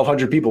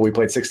 1,200 people, we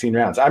played 16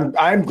 rounds.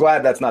 I'm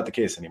glad that's not the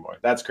case anymore.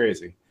 That's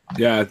crazy.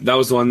 Yeah, that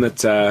was one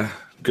that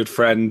good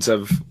friends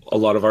of a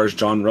lot of ours,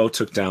 John Rowe,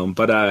 took down.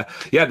 But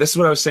yeah, this is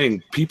what I was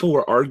saying. People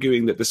were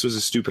arguing that this was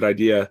a stupid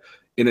idea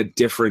in a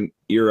different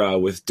era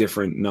with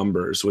different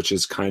numbers, which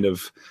is kind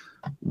of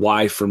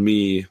why, for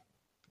me,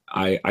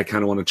 I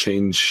kind of want to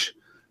change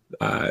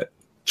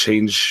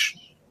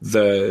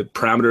the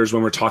parameters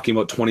when we're talking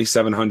about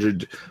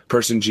 2,700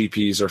 person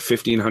GPs or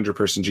 1,500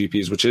 person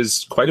GPs, which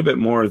is quite a bit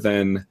more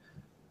than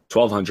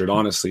 1,200,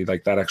 honestly,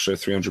 like that extra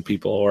 300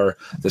 people, or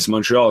this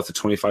Montreal with a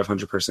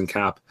 2,500 person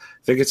cap.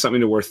 I think it's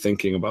something worth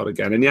thinking about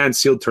again. And yeah, in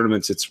sealed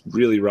tournaments, it's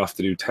really rough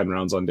to do 10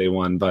 rounds on day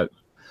one, but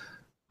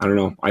I don't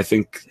know. I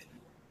think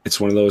it's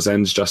one of those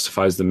ends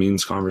justifies the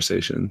means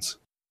conversations.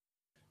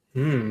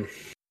 I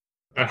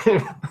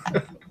don't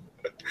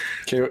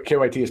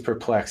KYT is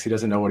perplexed. He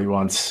doesn't know what he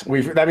wants.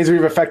 That means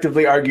we've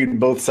effectively argued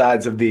both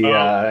sides of the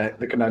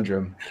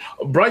conundrum.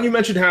 Brian, you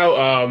mentioned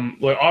how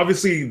like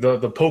obviously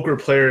the poker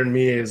player in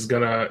me is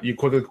gonna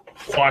quickly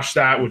quash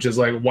that, which is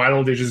like, why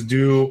don't they just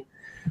do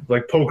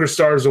like Poker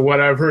Stars or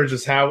whatever,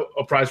 just have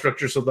a prize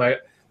structure so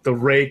that the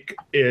rake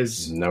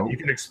is you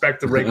can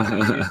expect the rake to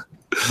be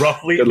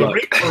roughly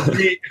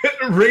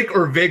the rake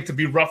or vig to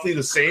be roughly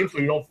the same, so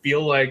you don't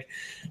feel like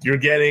you're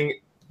getting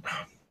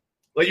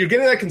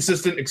that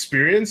consistent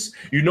experience.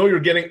 You know you're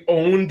getting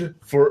owned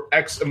for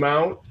X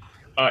amount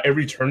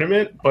every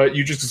tournament, but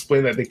you just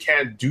explained that they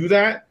can't do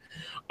that.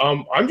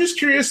 I'm just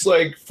curious,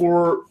 like,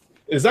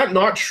 is that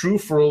not true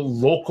for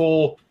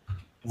local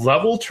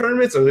level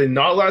tournaments? Are they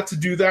not allowed to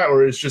do that,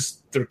 or is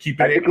just they're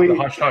keeping it on the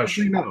hush hush?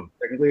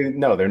 Technically,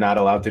 no, they're not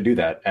allowed to do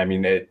that. I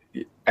mean, it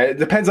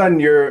depends on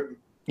the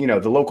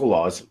local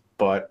laws,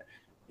 but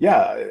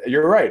yeah,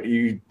 you're right.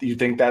 You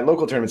think that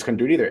local tournaments couldn't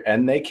do it either,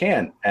 and they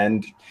can.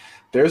 And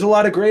there's a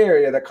lot of gray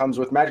area that comes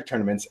with Magic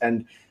tournaments,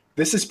 and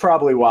this is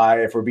probably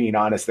why, if we're being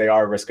honest, they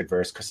are risk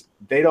adverse, because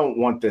they don't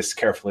want this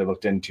carefully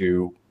looked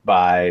into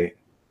by,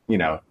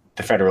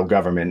 the federal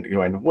government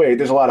going, wait,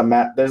 there's a lot of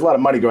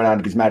money going on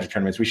to these Magic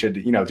tournaments. We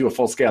should, do a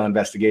full scale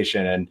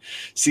investigation and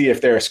see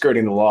if they're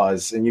skirting the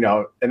laws, and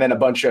then a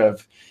bunch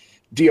of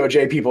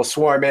DOJ people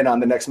swarm in on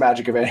the next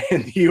Magic event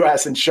in the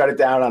U.S. and shut it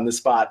down on the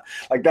spot.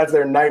 Like, that's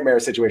their nightmare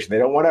situation. They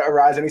don't want to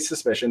arouse any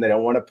suspicion. They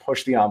don't want to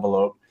push the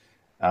envelope.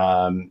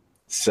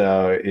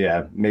 So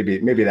yeah,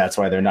 maybe that's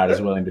why they're not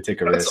as willing to take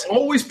a risk. It's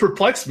always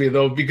perplexed me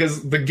though,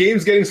 because the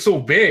game's getting so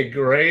big,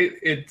 right?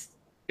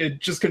 It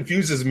just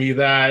confuses me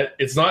that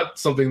it's not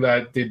something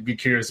that they'd be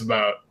curious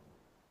about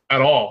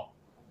at all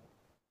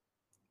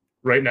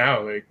right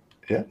now. Like,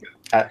 yeah.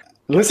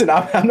 Listen,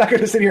 I'm not going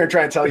to sit here and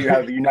try and tell you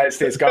how the United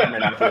States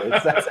government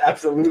operates. That's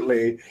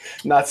absolutely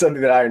not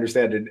something that I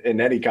understand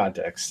in any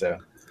context. So,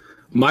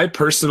 my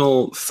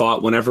personal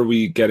thought, whenever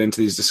we get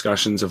into these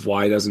discussions of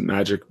why doesn't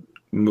Magic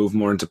move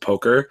more into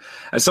poker,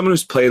 as someone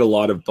who's played a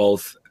lot of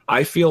both,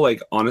 I feel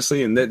like,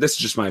 honestly, and this is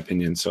just my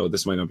opinion, so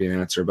this might not be an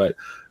answer, but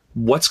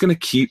what's going to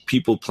keep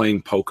people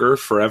playing poker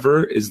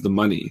forever is the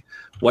money.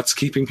 What's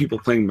keeping people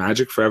playing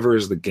Magic forever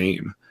is the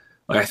game.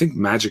 Like, I think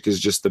Magic is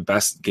just the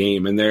best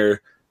game, and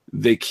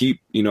they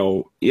keep,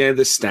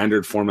 the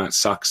standard format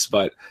sucks,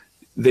 but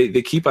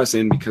they keep us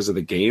in because of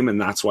the game, and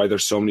that's why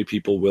there's so many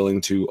people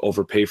willing to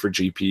overpay for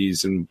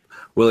GPs and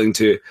willing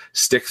to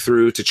stick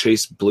through to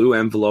chase blue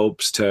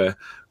envelopes, to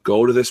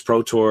go to this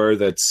Pro Tour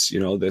that's,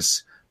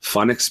 this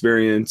fun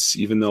experience,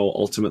 even though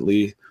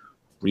ultimately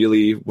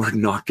really we're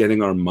not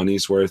getting our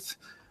money's worth.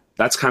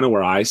 That's kind of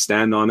where I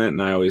stand on it,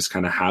 and I always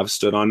kind of have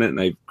stood on it, and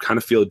I kind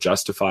of feel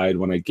justified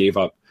when I gave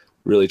up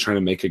really trying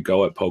to make a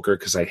go at poker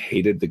because I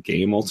hated the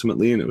game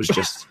ultimately, and it was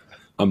just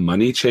a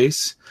money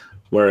chase.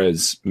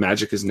 Whereas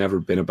Magic has never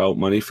been about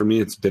money for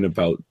me. It's been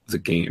about the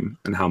game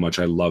and how much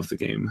I love the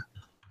game.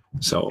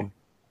 So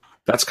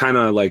that's kind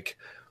of like,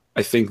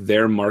 I think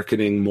they're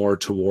marketing more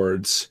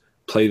towards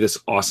play this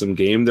awesome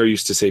game. They're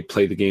used to say,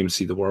 play the game,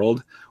 see the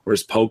world.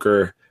 Whereas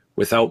poker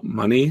without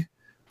money,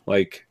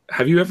 like,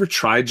 have you ever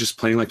tried just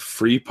playing like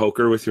free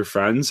poker with your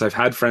friends? I've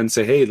had friends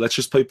say, hey, let's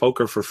just play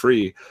poker for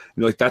free. And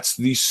you're like, that's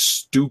the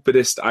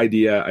stupidest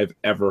idea I've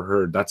ever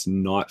heard. That's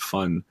not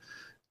fun.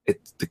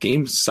 The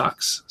game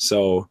sucks.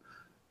 So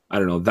I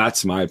don't know.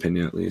 That's my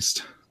opinion, at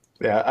least.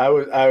 Yeah,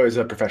 I was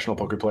a professional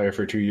poker player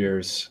for 2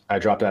 years. I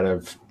dropped out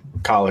of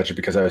college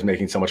because I was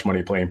making so much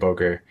money playing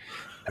poker.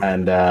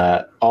 And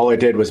all it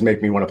did was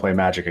make me want to play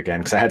Magic again,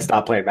 because I had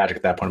stopped playing Magic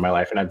at that point in my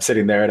life. And I'm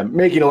sitting there and I'm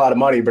making a lot of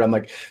money, but I'm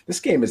like, this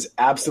game is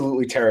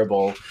absolutely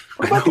terrible.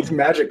 What about these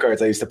Magic cards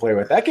I used to play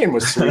with? That game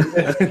was sweet.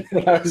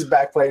 And I was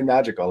back playing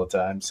Magic all the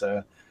time.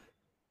 So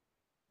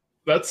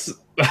that's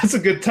a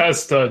good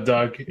test,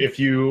 Doug. If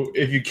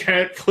you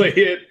can't play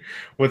it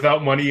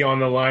without money on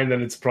the line, then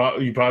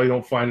you probably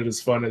don't find it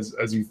as fun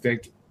as you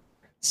think.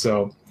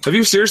 So have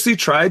you seriously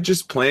tried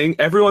just playing?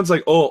 Everyone's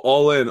like, oh,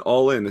 all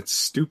in. It's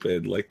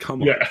stupid. Like,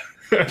 come on. Yeah.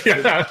 It's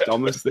the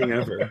dumbest thing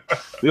ever.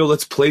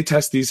 Let's play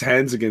test these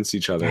hands against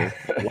each other.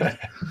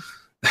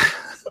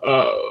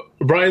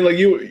 Brian, like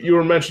you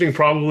were mentioning,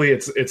 probably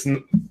it's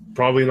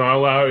probably not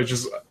allowed. It's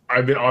just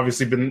I've been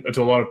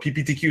to a lot of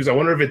PPTQs. I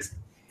wonder if it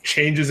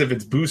changes, if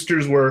it's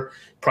boosters where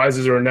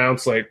prizes are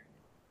announced like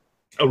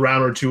a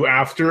round or two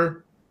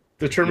after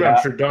the tournament. Yeah.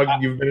 I'm sure,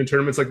 Doug, you've been in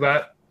tournaments like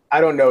that. I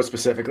don't know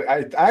specifically.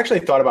 I actually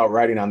thought about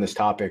writing on this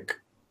topic,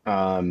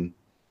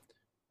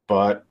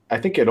 but I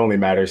think it only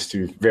matters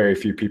to very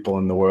few people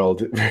in the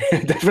world,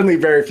 definitely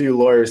very few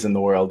lawyers in the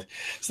world.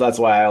 So that's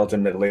why I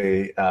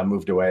ultimately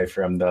moved away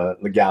from the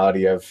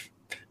legality of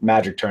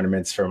Magic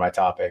tournaments for my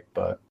topic.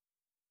 But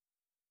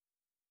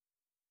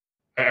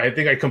I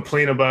think I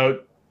complain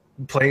about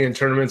playing in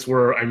tournaments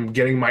where I'm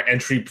getting my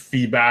entry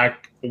fee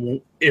back,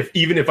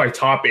 even if I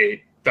top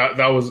 8.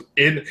 That was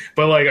in,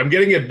 but like I'm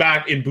getting it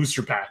back in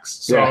booster packs.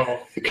 So yeah,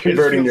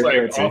 converting your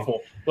currency. Awful.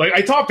 Like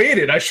I top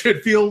 8'd, I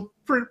should feel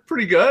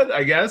pretty good,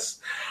 I guess.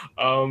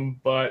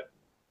 But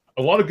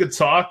a lot of good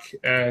talk,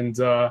 and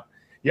I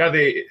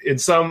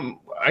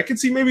could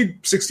see maybe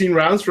 16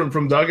 rounds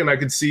from Doug, and I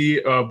could see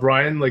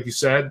Brian, like you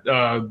said,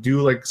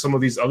 do like some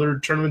of these other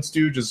tournaments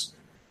do. Just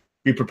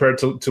be prepared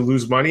to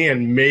lose money,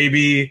 and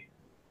maybe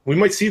we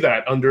might see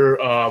that under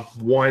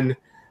one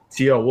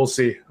TL. We'll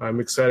see.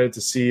 I'm excited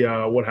to see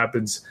what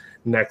happens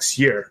next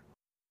year.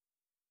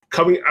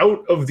 Coming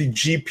out of the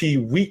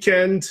GP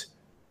weekend,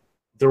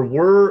 there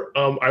were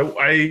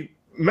I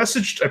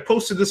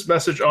posted this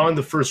message on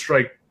the First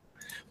Strike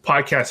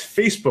podcast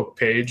Facebook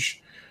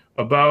page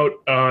about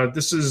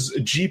this is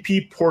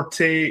GP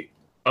Porto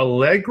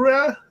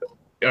Alegre.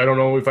 I don't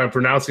know if I'm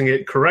pronouncing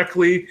it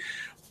correctly,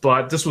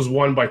 but this was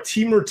won by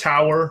Timur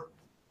Tower.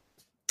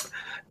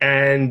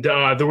 And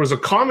there was a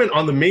comment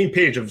on the main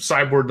page of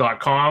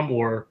cyborg.com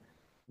or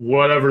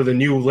whatever the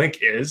new link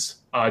is.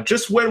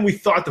 Just when we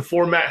thought the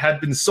format had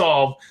been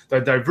solved, the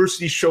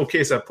diversity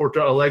showcase at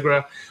Porto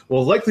Alegre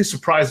will likely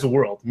surprise the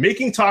world.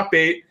 Making top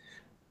 8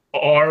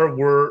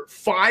 were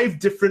 5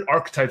 different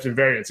archetypes and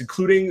variants,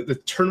 including the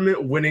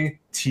tournament-winning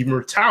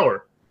Timur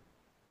Tower.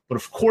 But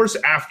of course,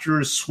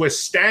 after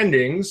Swiss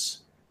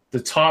standings, the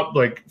top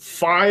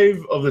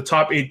 5 of the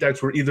top 8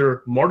 decks were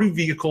either Mardu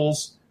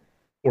Vehicles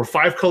or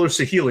 5-color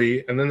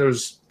Saheeli, and then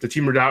there's the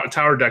Timur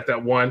Tower deck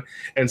that won,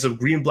 and some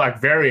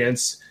green-black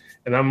variants.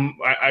 And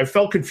I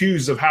felt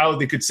confused of how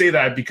they could say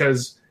that,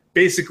 because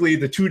basically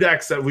the 2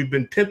 decks that we've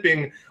been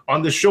pimping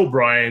on the show,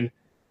 Brian,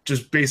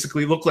 just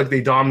basically look like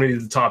they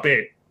dominated the top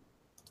 8.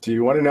 Do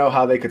you want to know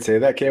how they could say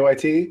that,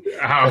 KYT?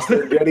 How?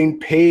 They're getting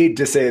paid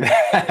to say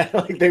that.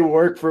 Like, they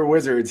work for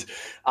Wizards.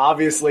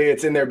 Obviously,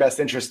 it's in their best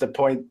interest to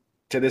point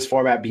to this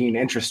format being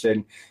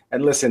interested.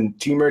 And listen,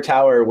 Timur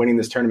Tower winning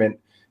this tournament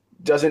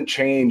doesn't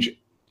change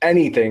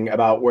anything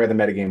about where the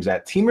metagame's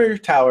at. Timur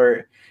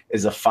Tower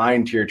is a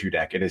fine tier 2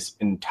 deck. It is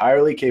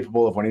entirely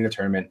capable of winning the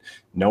tournament.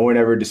 No one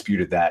ever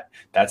disputed that.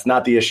 That's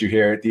not the issue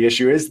here. The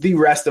issue is the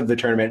rest of the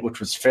tournament, which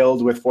was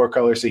filled with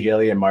 4-color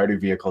Saheeli and Mardu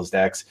Vehicles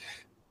decks.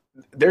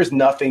 There's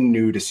nothing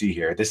new to see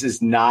here. This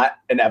is not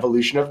an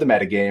evolution of the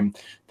metagame.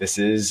 This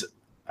is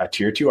a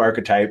tier 2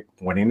 archetype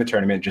winning the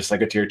tournament, just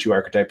like a tier 2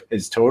 archetype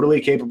is totally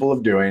capable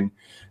of doing.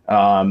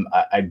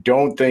 I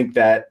don't think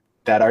that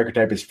that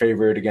archetype is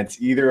favored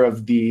against either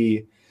of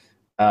the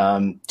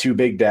two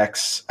big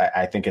decks.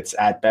 I think it's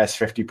at best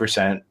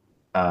 50%.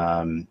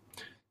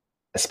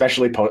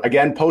 Especially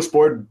post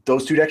board,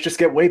 those two decks just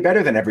get way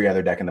better than every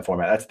other deck in the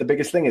format. That's the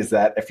biggest thing, is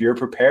that if you're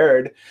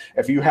prepared,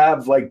 if you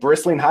have like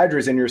Bristling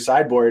Hydras in your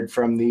sideboard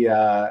from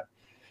the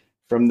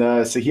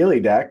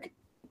Saheeli deck,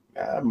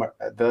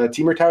 the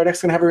Temur Tower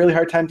deck's gonna have a really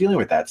hard time dealing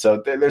with that.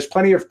 So there's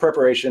plenty of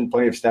preparation,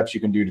 plenty of steps you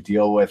can do to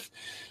deal with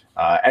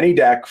any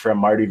deck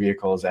from Mardu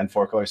Vehicles and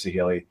 4-color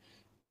Saheeli.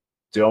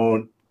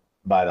 Don't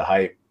buy the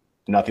hype.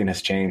 Nothing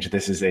has changed.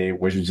 This is a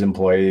Wizards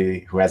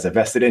employee who has a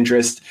vested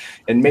interest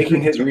in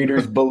making his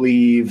readers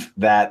believe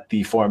that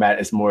the format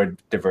is more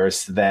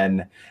diverse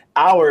than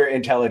our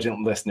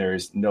intelligent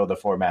listeners know the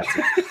format.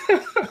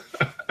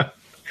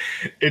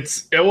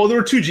 There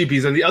were two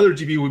GPs, and the other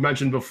GP we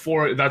mentioned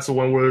before, that's the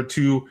one where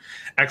 2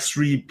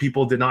 X3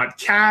 people did not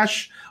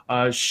cash.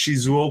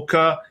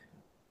 Shizuoka.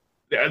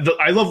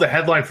 I love the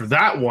headline for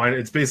that one.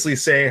 It's basically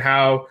saying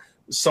how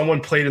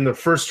someone played in the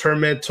first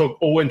tournament, took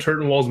Owen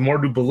Turtenwald's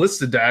Mardu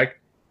Ballista deck,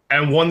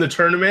 and won the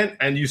tournament,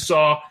 and you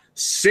saw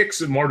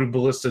 6 Mardu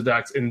Ballista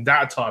decks in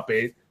that top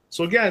 8.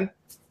 So again,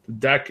 the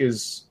deck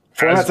is...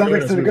 Format sounds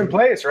like it's in a good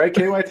place, right,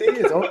 KYT?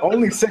 It's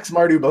only 6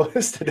 Mardu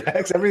Ballista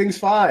decks. Everything's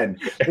fine.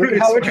 Look at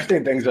how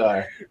interesting things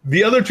are.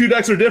 The other 2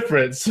 decks are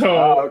different, so...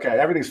 Oh, okay.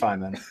 Everything's fine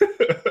then.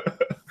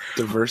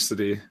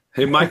 Diversity.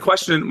 Hey, my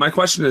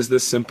question is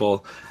this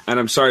simple, and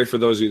I'm sorry for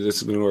those of you this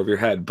is going to go over your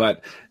head,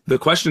 but the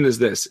question is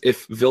this: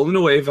 if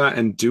Villanueva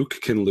and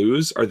Duke can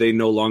lose, are they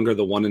no longer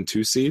the 1 and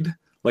 2 seed?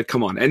 Like,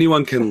 come on,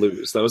 anyone can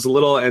lose. That was a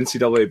little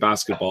NCAA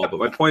basketball, but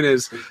my point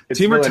is,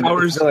 Temur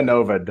Towers,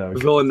 Villanova, Doug.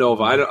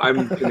 Villanova.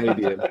 I'm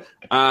Canadian.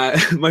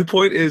 My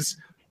point is,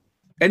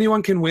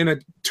 anyone can win a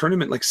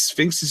tournament. Like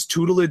Sphinx's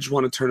Tutelage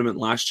won a tournament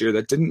last year.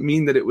 That didn't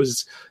mean that it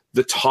was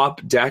the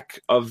top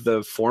deck of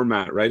the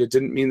format, right? It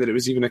didn't mean that it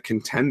was even a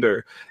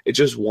contender. It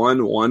just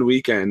won one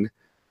weekend,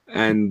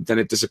 and then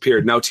it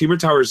disappeared. Now, Temur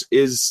Towers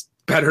is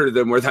better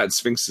than where that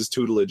Sphinx's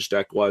Tutelage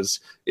deck was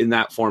in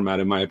that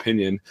format, in my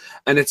opinion.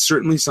 And it's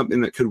certainly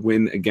something that could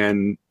win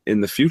again in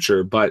the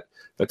future, but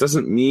that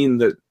doesn't mean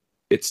that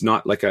it's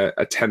not like a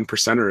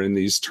 10%er in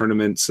these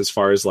tournaments, as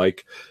far as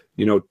like,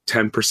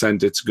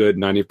 10% it's good,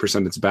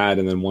 90% it's bad.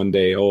 And then one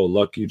day, oh,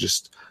 look, you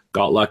just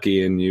got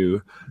lucky and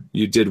you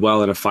did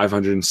well in a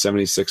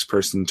 576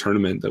 person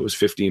tournament that was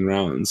 15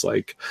 rounds.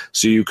 Like,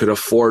 so you could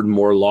afford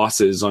more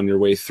losses on your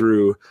way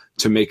through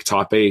to make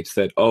top 8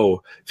 that,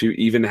 oh, if you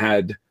even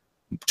had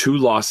 2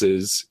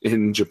 losses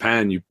in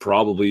Japan, you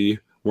probably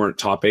weren't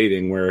top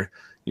 8ing, where,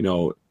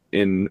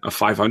 in a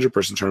 500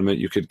 person tournament,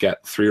 you could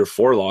get 3 or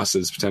 4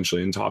 losses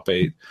potentially in top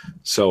 8.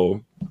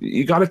 So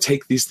you got to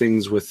take these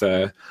things with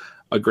a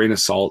grain of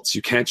salt.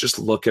 You can't just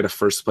look at a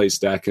first place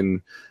deck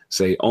and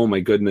say, oh my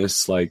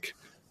goodness, like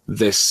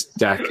this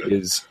deck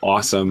is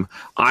awesome.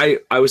 I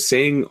was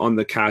saying on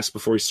the cast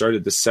before we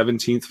started, the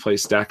 17th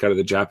place deck out of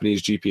the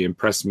Japanese GP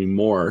impressed me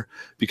more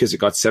because it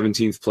got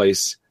 17th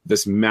place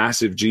this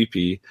massive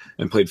GP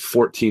and played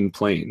 14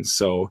 planes.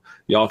 So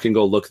y'all can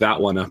go look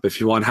that one up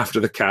if you want after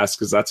the cast,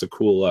 because that's a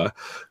cool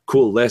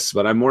list.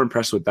 But I'm more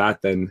impressed with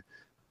that than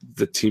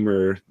the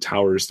Temur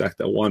Towers deck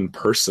that won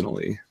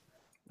personally.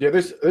 Yeah,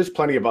 there's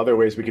plenty of other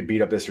ways we could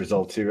beat up this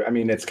result too. I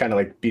mean, it's kind of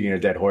like beating a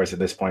dead horse at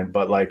this point,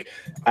 but like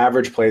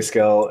average play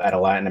skill at a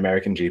Latin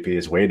American GP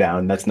is way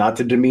down. That's not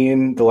to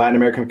demean the Latin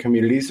American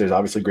communities. There's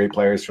obviously great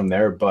players from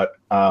there, but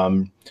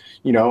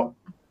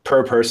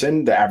per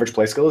person, the average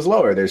play skill is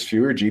lower. There's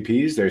fewer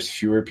GPs. There's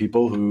fewer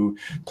people who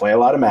play a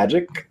lot of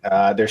Magic.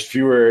 There's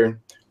fewer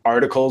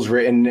articles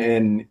written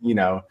in,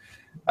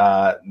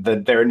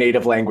 their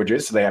native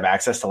languages, so they have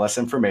access to less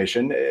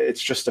information.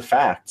 It's just a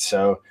fact.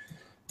 So,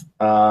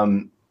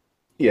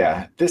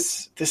 yeah,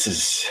 this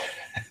is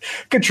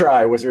good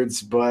try,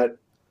 Wizards, but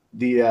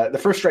the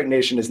First Strike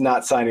Nation is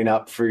not signing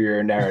up for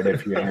your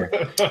narrative here.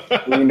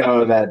 We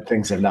know that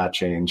things have not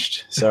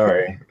changed.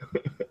 Sorry.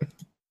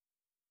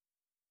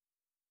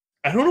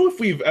 I don't know if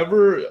we've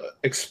ever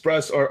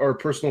expressed our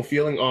personal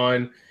feeling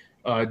on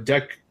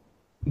deck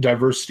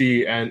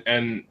diversity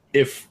and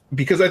if,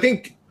 because I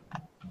think,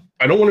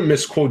 I don't want to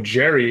misquote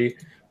Jerry,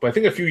 but I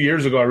think a few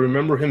years ago I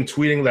remember him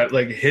tweeting that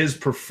like his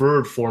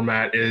preferred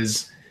format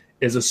is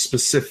a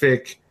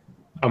specific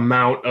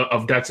amount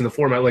of decks in the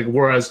format. Like,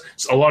 whereas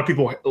a lot of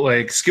people,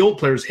 like skilled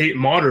players, hate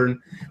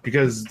Modern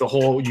because the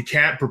whole you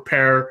can't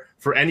prepare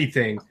for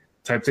anything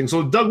type thing.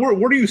 So Doug,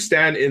 where do you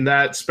stand in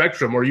that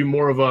spectrum? Are you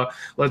more of a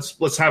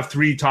let's have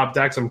 3 top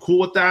decks, I'm cool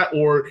with that,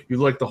 or you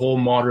like the whole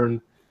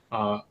Modern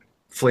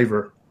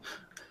flavor?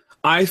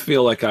 I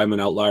feel like I'm an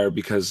outlier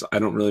because I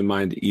don't really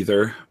mind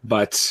either,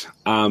 but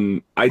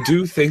I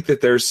do think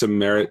that there's some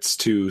merits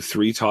to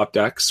 3 top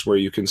decks where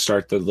you can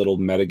start the little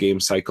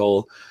metagame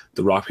cycle,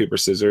 the rock, paper,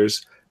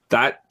 scissors.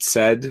 That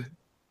said,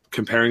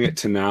 comparing it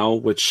to now,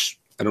 which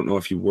I don't know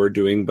if you were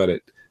doing, but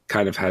it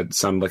kind of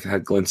sounded like it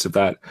had glints of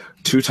that.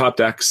 2 top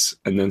decks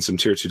and then some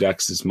tier 2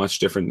 decks is much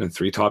different than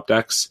 3 top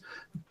decks.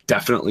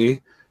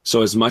 Definitely.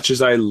 So as much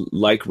as I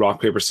like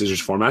rock, paper,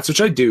 scissors formats,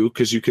 which I do,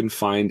 because you can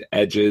find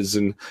edges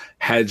and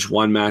hedge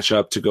one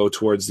matchup to go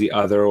towards the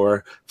other,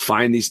 or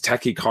find these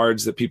techie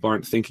cards that people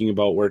aren't thinking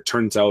about where it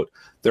turns out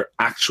they're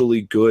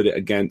actually good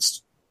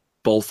against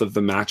both of the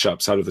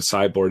matchups out of the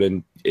sideboard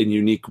in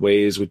unique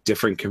ways with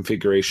different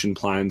configuration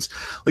plans.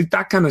 Like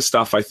that kind of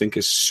stuff I think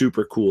is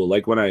super cool.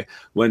 Like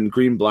when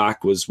Green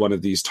Black was one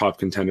of these top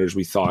contenders,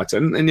 we thought,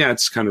 and yeah,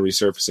 it's kind of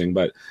resurfacing,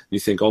 but you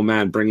think, oh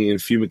man, bringing in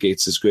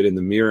Fumigates is good in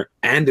the mirror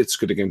and it's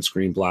good against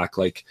Green Black.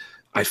 Like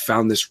I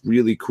found this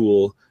really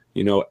cool,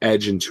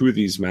 edge in two of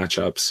these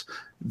matchups.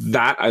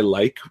 That I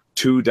like.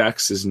 Two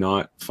decks is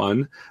not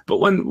fun, but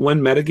when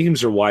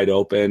metagames are wide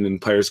open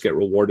and players get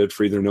rewarded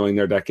for either knowing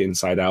their deck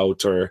inside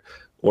out or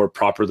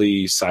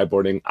properly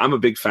sideboarding, I'm a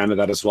big fan of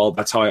that as well.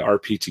 That's how I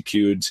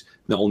RPTQ'd.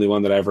 The only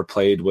one that I ever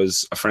played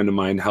was a friend of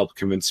mine helped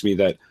convince me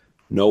that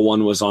no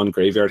one was on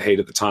Graveyard Hate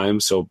at the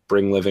time, so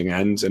bring Living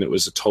End, and it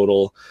was a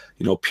total,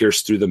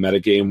 pierce through the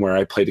metagame where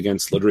I played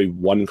against literally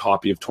one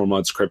copy of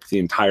Tormod's Crypt the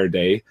entire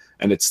day,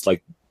 and it's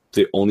like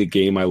the only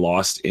game I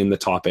lost in the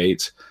top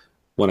 8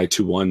 when I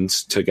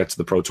 2-1 to get to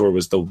the Pro Tour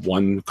was the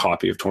one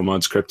copy of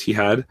Tormod's Crypt he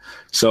had.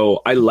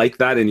 So I like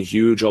that in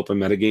huge open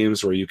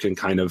metagames where you can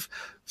kind of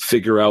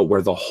figure out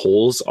where the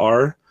holes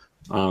are.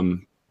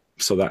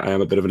 So that I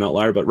am a bit of an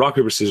outlier, but rock,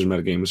 paper, scissors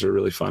metagames are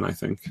really fun, I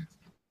think.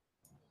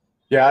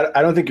 Yeah,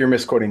 I don't think you're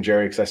misquoting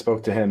Jerry, because I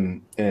spoke to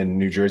him in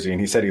New Jersey and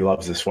he said he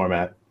loves this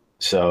format.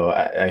 So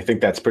I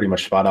think that's pretty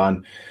much spot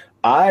on.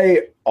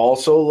 I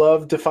also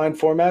love defined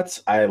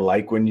formats. I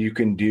like when you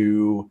can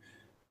do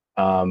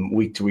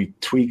week-to-week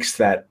tweaks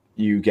that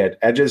you get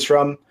edges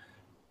from.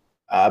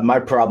 My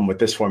problem with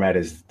this format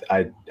is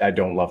I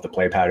don't love the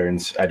play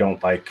patterns. I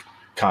don't like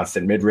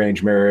constant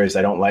mid-range mirrors.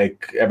 I don't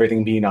like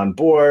everything being on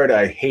board.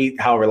 I hate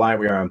how reliant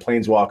we are on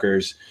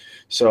planeswalkers.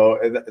 So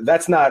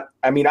that's not,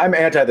 I'm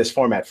anti this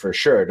format for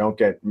sure, don't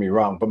get me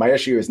wrong, but my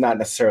issue is not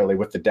necessarily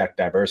with the deck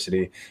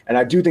diversity. And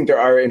I do think there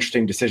are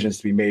interesting decisions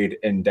to be made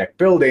in deck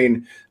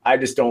building. I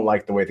just don't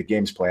like the way the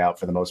games play out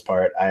for the most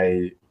part.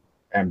 I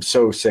am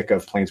so sick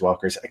of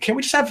planeswalkers. Can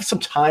we just have some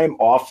time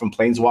off from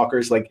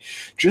planeswalkers? Like,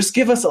 just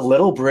give us a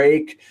little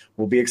break.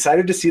 We'll be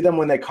excited to see them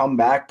when they come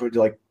back, but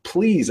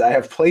please, I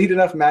have played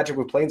enough Magic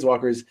with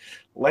planeswalkers.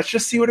 Let's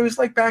just see what it was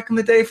like back in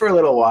the day for a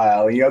little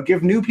while.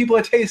 Give new people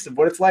a taste of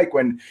what it's like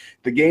when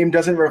the game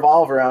doesn't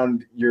revolve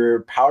around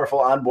your powerful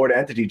onboard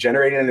entity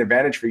generating an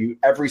advantage for you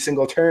every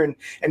single turn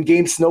and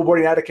games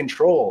snowboarding out of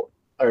control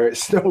or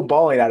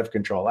snowballing out of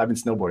control. I've been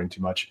snowboarding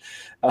too much.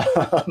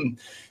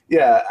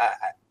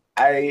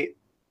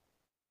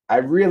 I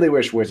really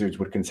wish Wizards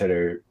would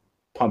consider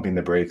pumping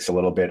the brakes a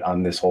little bit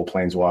on this whole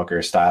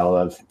planeswalker style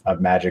of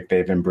Magic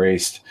they've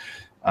embraced.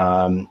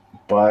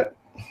 But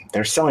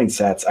they're selling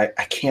sets. I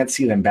can't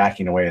see them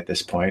backing away at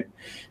this point.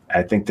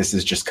 I think this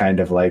is just kind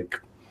of like,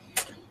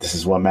 this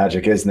is what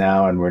Magic is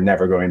now, and we're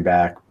never going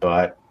back.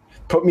 But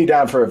put me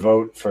down for a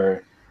vote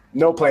for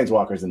no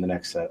planeswalkers in the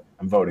next set.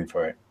 I'm voting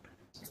for it.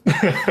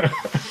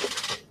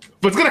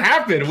 But it's gonna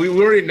happen. We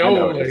already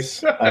know.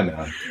 I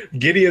know.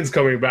 Gideon's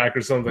coming back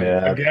or something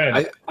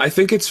again. I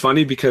think it's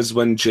funny because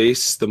when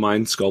Jace the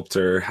Mind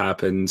Sculptor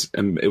happened,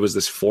 and it was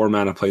this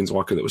 4-mana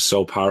Planeswalker that was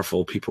so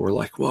powerful, people were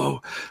like,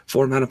 "Whoa,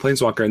 4-mana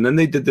Planeswalker!" And then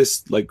they did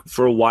this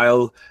for a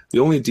while. The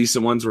only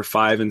decent ones were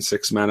 5 and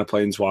 6 mana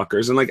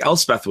Planeswalkers, and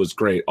Elspeth was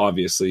great,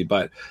 obviously,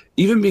 but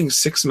even being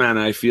 6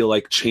 mana, I feel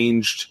like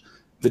changed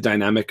the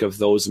dynamic of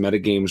those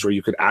metagames where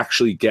you could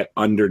actually get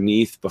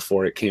underneath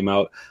before it came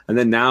out. And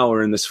then now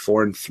we're in this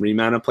 4 and 3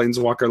 mana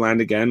Planeswalker land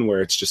again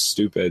where it's just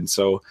stupid.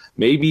 So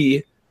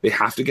maybe they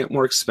have to get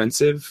more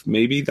expensive.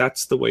 Maybe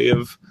that's the way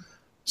of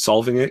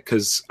solving it,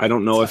 because I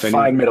don't know if any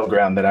fine middle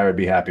ground that I would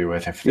be happy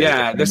with.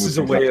 This is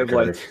a way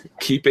of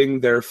keeping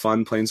their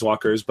fun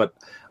Planeswalkers, but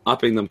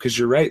upping them. Because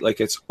you're right,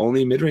 it's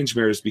only mid-range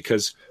mirrors,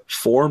 because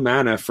 4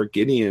 mana for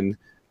Gideon,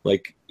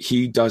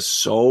 he does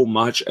so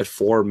much at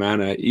 4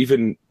 mana,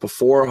 even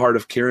before Heart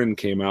of Kiran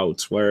came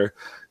out, where,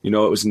 it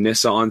was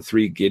Nissa on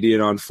 3, Gideon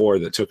on 4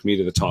 that took me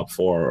to the top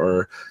 4.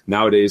 Or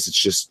nowadays it's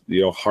just,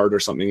 Heart or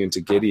something into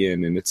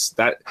Gideon. And it's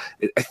that,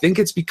 I think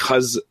it's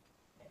because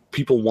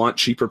people want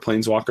cheaper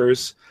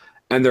Planeswalkers,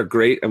 and they're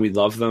great and we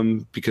love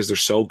them because they're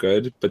so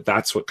good. But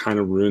that's what kind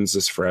of ruins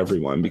this for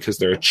everyone, because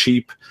they're a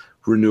cheap,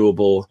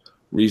 renewable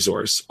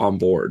resource on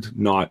board,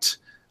 not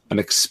an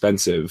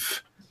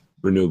expensive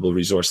renewable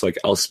resource like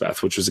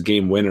Elspeth, which was a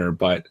game winner,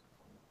 but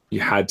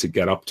you had to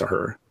get up to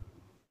her.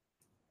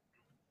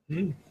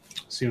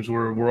 Seems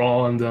we're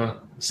all on the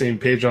same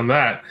page on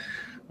that.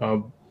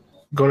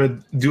 Going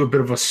to do a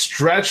bit of a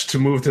stretch to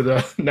move to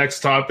the next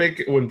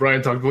topic. When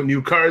Brian talked about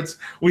new cards,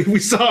 we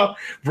saw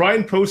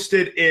Brian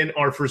posted in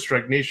our First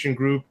Strike Nation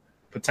group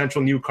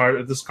potential new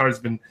card. This card's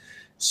been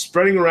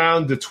spreading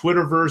around the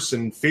Twitterverse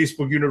and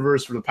Facebook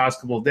universe for the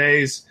past couple of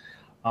days.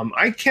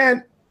 I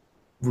can't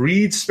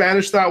read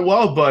Spanish that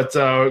well, but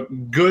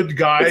good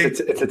guy. It's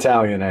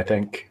Italian, I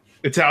think.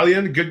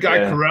 Italian, good guy,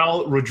 yeah.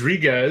 Karel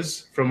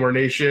Rodriguez from our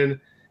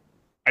nation.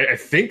 I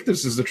think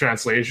this is the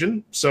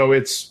translation. So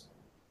it's,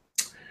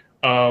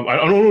 I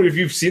don't know if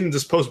you've seen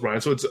this post,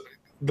 Brian. So it's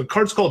the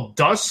card's called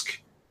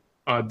Dusk,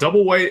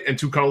 double white and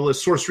 2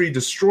 colorless sorcery.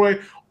 Destroy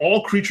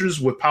all creatures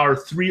with power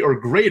 3 or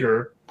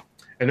greater.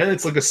 And then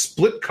it's like a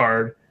split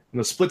card, and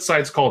the split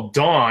side's called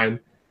Dawn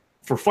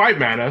for 5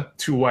 mana,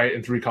 2 white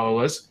and 3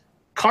 colorless.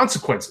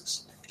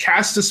 Consequences.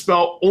 Cast a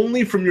spell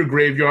only from your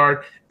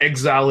graveyard,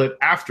 exile it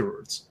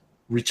afterwards.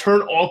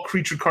 Return all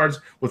creature cards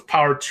with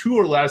power 2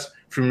 or less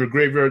from your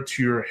graveyard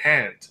to your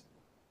hand.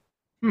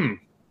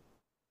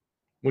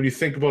 What do you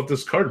think about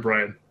this card,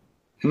 Brian?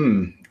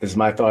 Is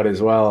my thought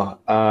as well.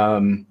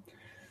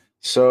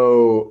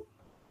 So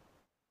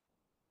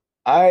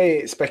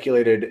I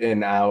speculated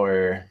in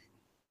our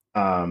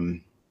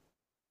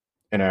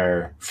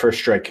first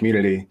strike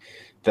community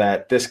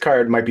that this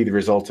card might be the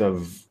result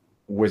of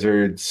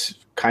Wizards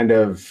kind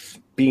of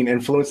being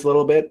influenced a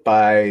little bit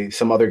by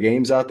some other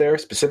games out there,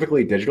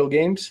 specifically digital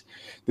games.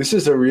 This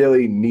is a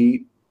really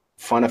neat,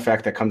 fun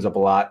effect that comes up a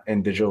lot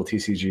in digital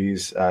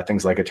TCGs,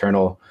 things like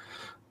Eternal,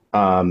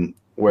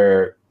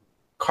 where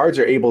cards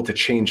are able to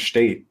change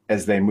state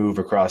as they move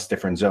across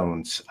different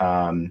zones.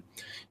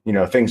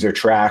 Things are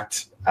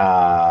tracked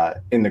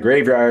in the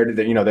graveyard.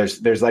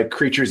 There's like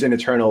creatures in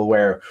Eternal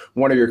where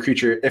when one of your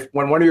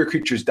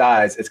creatures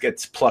dies, it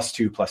gets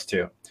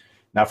 +2/+2.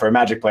 Now, for a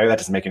Magic player, that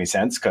doesn't make any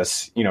sense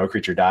because a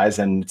creature dies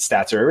and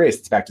stats are erased.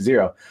 It's back to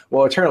 0.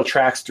 Well, Eternal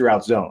tracks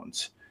throughout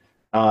zones.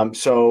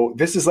 So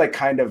this is like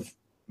kind of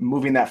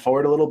moving that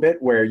forward a little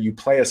bit, where you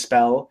play a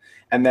spell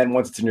and then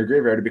once it's in your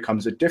graveyard, it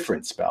becomes a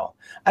different spell.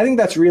 I think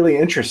that's really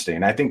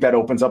interesting. I think that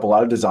opens up a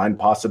lot of design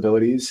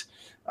possibilities.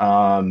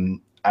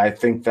 I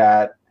think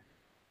that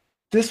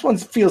this one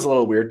feels a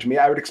little weird to me.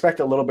 I would expect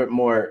a little bit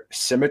more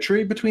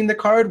symmetry between the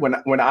card.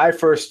 When I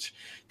first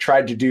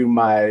tried to do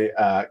my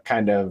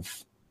kind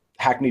of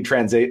hackneyed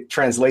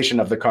translation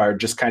of the card,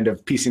 just kind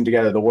of piecing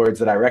together the words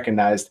that I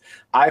recognized,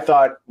 I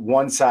thought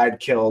one side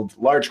killed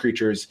large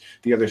creatures,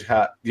 the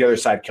other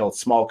side killed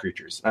small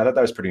creatures. And I thought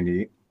that was pretty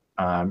neat.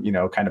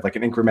 Kind of like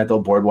an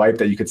incremental board wipe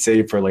that you could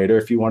save for later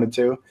if you wanted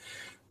to.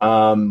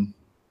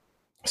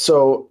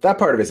 So that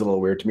part of it is a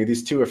little weird to me.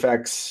 These two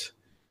effects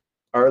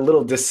are a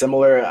little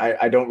dissimilar.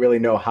 I don't really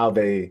know how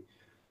they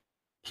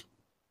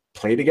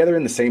play together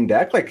in the same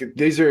deck. Like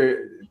these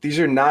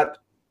are not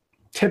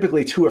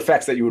typically two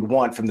effects that you would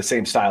want from the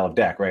same style of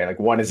deck, right? Like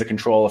one is a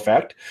control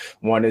effect,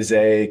 one is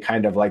a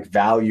kind of like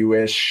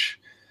value-ish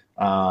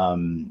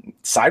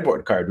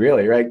sideboard card,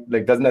 really, right?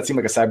 Like, doesn't that seem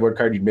like a sideboard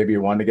card you'd maybe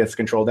want against a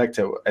control deck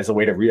as a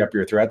way to re-up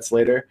your threats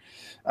later?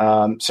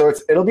 So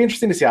it'll be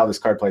interesting to see how this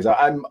card plays out.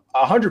 I'm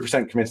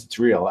 100% convinced it's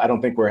real. I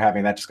don't think we're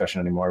having that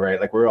discussion anymore,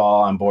 right? Like we're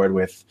all on board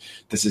with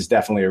this is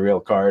definitely a real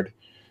card.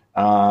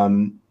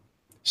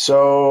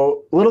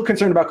 So a little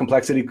concerned about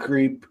complexity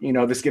creep.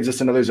 This gives us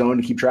another zone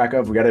to keep track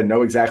of. We got to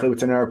know exactly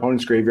what's in our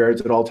opponent's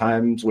graveyards at all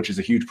times, which is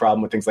a huge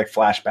problem with things like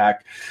flashback.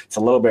 It's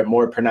a little bit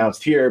more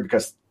pronounced here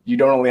because you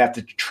don't only have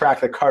to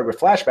track the card with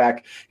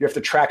flashback, you have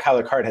to track how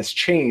the card has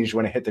changed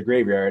when it hit the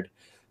graveyard.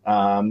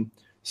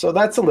 So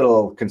that's a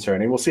little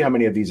concerning. We'll see how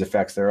many of these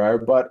effects there are,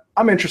 but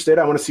I'm interested.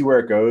 I want to see where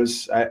it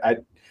goes.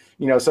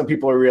 Some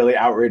people are really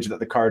outraged that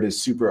the card is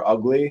super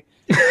ugly.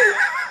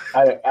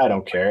 I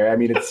don't care. I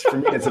mean, for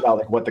me, it's about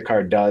like what the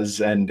card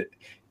does, and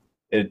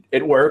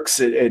it works.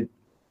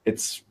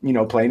 It's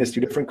playing as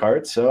two different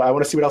cards. So I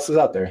want to see what else is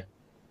out there.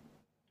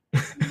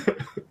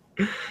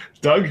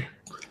 Doug?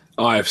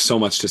 Oh, I have so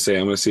much to say.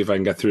 I'm going to see if I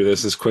can get through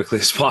this as quickly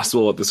as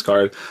possible with this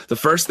card. The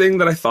first thing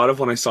that I thought of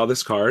when I saw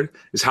this card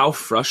is how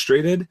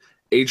frustrated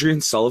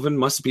Adrian Sullivan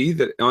must be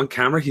that on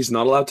camera he's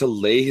not allowed to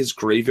lay his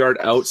graveyard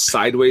out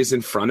sideways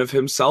in front of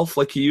himself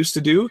like he used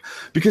to do,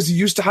 because he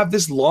used to have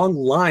this long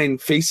line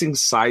facing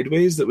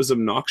sideways that was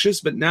obnoxious,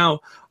 but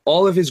now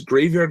all of his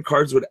graveyard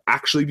cards would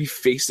actually be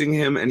facing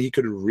him and he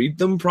could read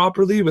them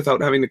properly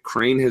without having to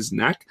crane his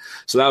neck.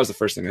 So that was the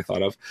first thing I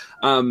thought of.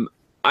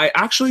 I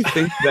actually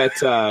think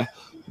that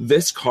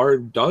this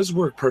card does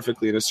work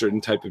perfectly in a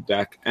certain type of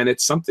deck, and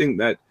it's something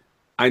that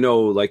I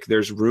know, like,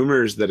 there's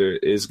rumors that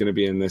it is going to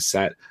be in this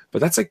set, but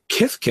that's like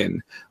Kithkin,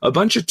 a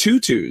bunch of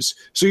tutus.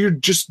 So you're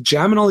just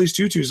jamming all these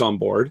tutus on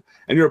board,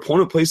 and your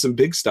opponent plays some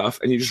big stuff,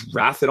 and you just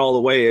wrath it all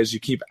away as you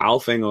keep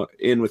alphing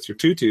in with your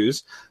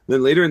tutus. And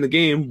then later in the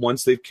game,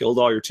 once they've killed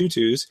all your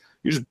tutus,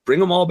 you just bring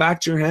them all back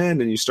to your hand,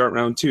 and you start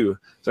round 2.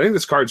 So I think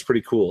this card's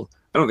pretty cool.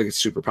 I don't think it's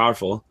super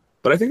powerful,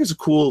 but I think it's a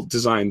cool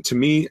design. To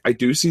me, I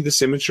do see the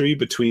symmetry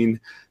between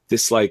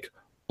this, like,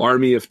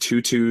 army of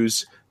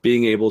tutus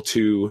being able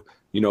to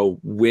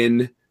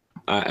win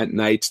at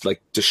night,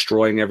 like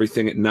destroying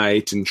everything at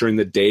night, and during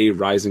the day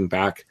rising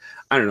back.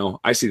 I don't know.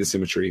 I see the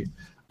symmetry.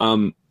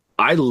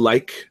 I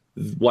like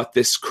what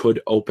this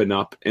could open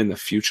up in the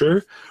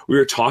future. We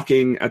were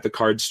talking at the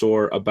card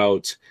store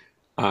about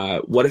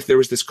what if there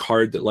was this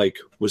card that like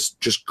was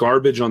just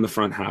garbage on the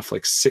front half,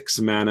 like 6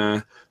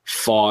 mana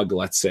fog,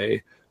 let's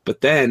say,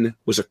 but then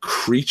was a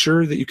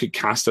creature that you could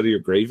cast out of your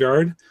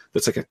graveyard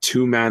that's like a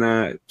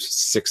 2-mana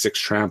 6/6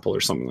 trample or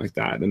something like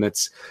that. And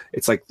it's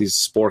like these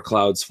spore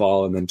clouds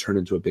fall and then turn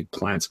into a big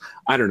plant.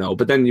 I don't know,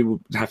 but then you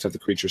would have to have the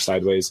creature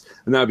sideways,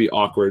 and that would be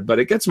awkward. But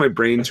it gets my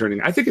brain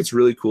turning. I think it's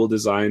really cool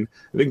design.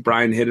 I think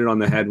Brian hit it on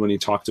the head when he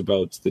talked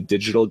about the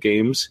digital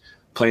games.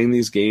 Playing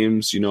these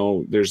games,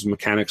 there's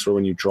mechanics where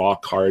when you draw a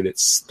card, it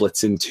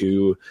splits in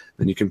two,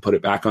 then you can put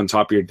it back on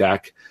top of your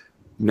deck.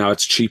 Now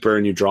it's cheaper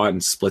and you draw it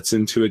and splits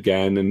into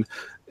again. And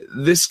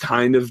this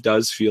kind of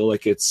does feel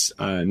like it's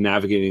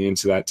navigating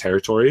into that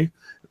territory.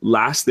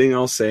 Last thing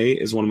I'll say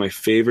is one of my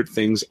favorite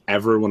things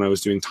ever when I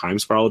was doing Time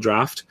Spiral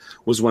Draft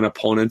was when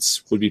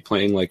opponents would be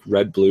playing like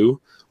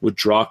red-blue, would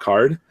draw a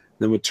card,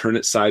 then would turn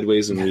it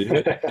sideways and read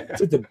it.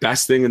 It's like the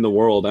best thing in the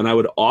world. And I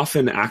would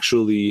often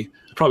actually,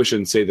 probably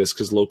shouldn't say this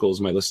because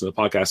locals might listen to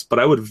the podcast, but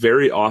I would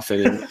very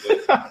often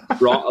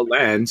draw a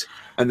land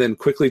and then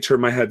quickly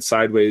turn my head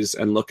sideways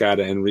and look at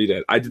it and read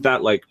it. I did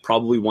that like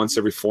probably once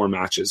every 4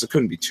 matches. It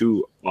couldn't be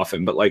too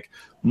often, but like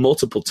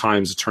multiple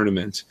times a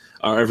tournament,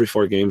 or every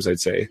 4 games, I'd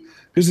say.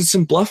 Because it's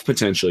some bluff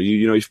potential.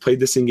 You've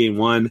played this in game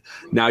 1.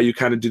 Now you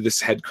kind of do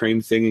this head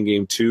crane thing in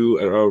game 2.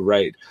 Oh,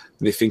 right.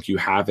 They think you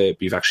have it,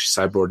 but you've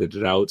actually sideboarded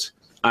it out.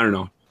 I don't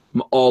know.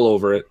 I'm all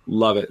over it.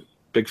 Love it.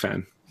 Big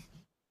fan.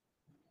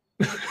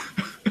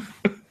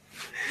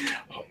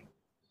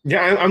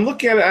 Yeah, I'm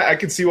looking at it. I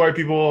can see why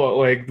people,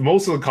 like,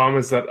 most of the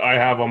comments that I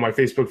have on my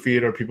Facebook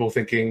feed are people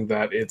thinking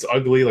that it's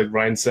ugly, like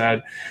Brian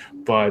said.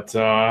 But,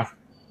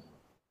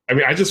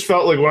 I just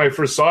felt like when I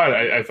first saw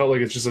it, I felt like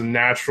it's just a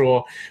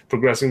natural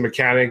progressing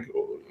mechanic.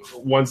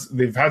 Once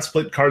they've had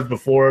split cards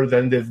before,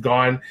 then they've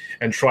gone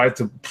and tried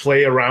to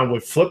play around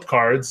with flip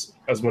cards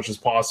as much as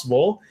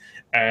possible.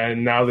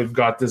 And now they've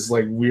got this,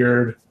 like,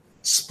 weird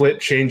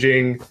split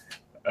changing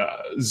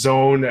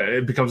zone.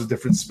 It becomes a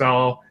different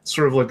spell,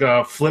 sort of like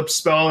a flip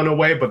spell in a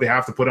way, but they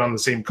have to put it on the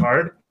same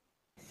card.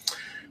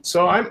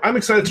 So I'm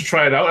excited to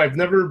try it out. I've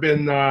never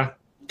been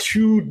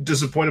too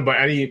disappointed by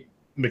any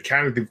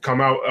mechanic they've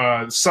come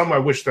out. Some I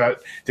wish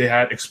that they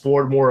had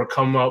explored more or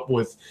come up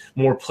with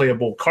more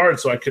playable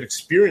cards so I could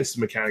experience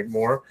the mechanic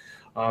more.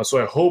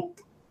 So I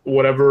hope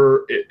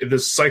whatever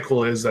this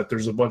cycle is, that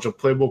there's a bunch of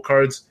playable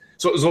cards.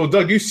 So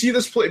Doug, you see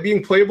this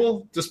being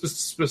playable, this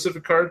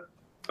specific card?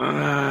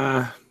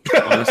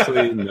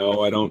 Honestly,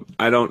 no,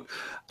 I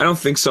don't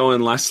think so,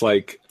 unless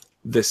like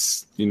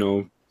this,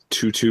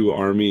 2/2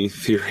 army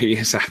theory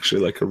is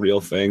actually like a real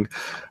thing.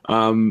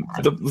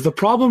 The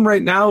problem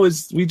right now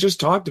is we just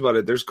talked about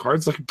it. There's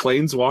cards like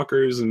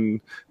Planeswalkers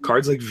and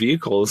cards like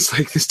Vehicles.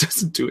 Like, this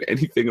doesn't do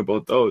anything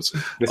about those.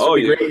 This would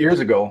be great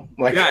years ago.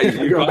 Like, yeah,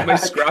 you got my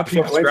Scrap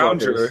Heap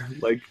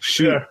Scrounger. Like,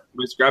 shoot, yeah.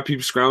 My Scrap Heap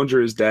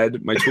Scrounger is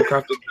dead. My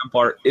Toolcrafted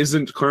Templar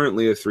isn't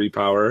currently a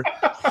 3-power.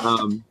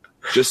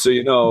 Just so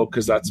you know,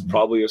 because that's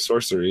probably a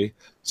sorcery.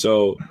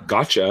 So,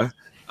 gotcha.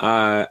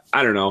 I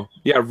don't know.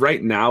 Yeah,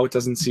 right now it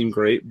doesn't seem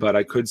great, but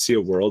I could see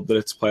a world that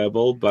it's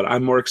playable. But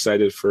I'm more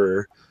excited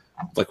for,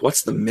 like,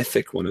 what's the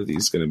mythic one of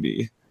these going to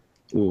be?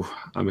 Ooh,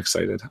 I'm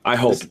excited. I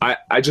hope. I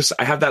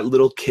have that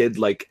little kid,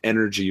 like,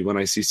 energy when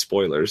I see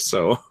spoilers,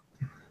 so.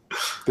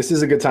 This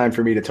is a good time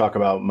for me to talk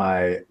about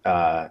my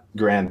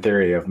grand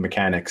theory of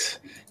mechanics,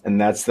 and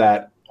that's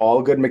that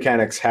all good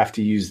mechanics have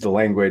to use the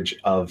language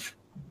of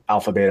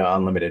Alpha Beta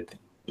Unlimited.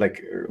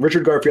 Like,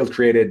 Richard Garfield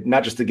created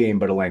not just a game,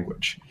 but a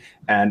language.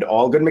 And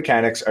all good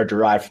mechanics are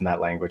derived from that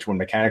language. When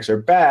mechanics are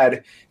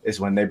bad is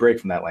when they break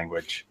from that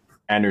language.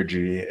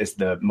 Energy is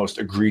the most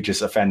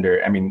egregious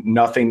offender. I mean,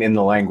 nothing in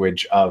the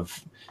language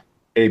of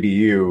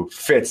ABU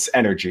fits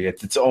energy.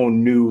 It's its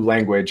own new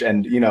language.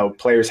 And,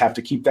 players have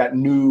to keep that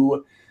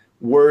new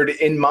word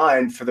in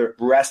mind for the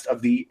rest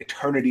of the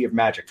eternity of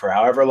Magic. For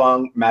however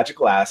long Magic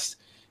lasts,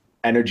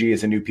 energy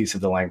is a new piece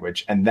of the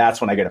language, and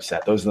that's when I get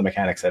upset. Those are the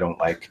mechanics I don't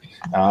like.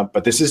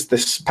 But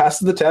this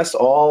passes the test,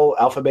 all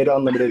Alpha Beta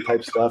Unlimited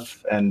type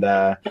stuff, and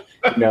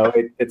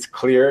it's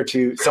clear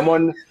to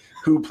someone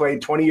who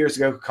played 20 years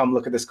ago, who come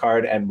look at this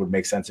card and would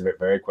make sense of it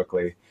very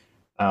quickly.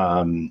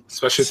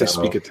 Especially if they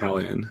speak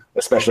Italian.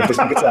 Especially if they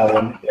speak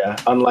Italian, yeah.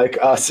 Unlike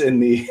us in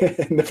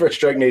the First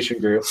Strike Nation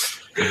group.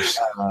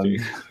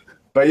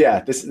 But yeah,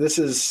 this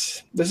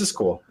is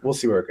cool. We'll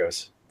see where it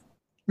goes.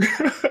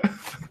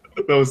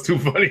 That was too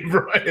funny,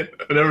 Brian.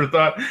 I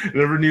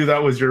never knew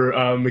that was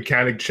your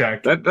mechanic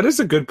check. That is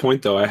a good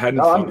point, though. I hadn't.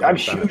 No, I'm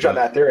huge on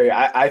that theory.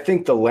 I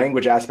think the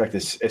language aspect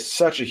is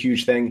such a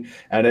huge thing,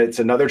 and it's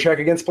another check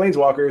against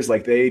Planeswalkers.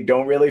 Like, they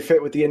don't really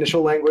fit with the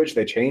initial language.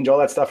 They change all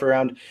that stuff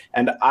around.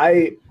 And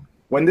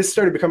when this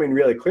started becoming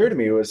really clear to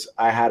me, was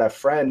I had a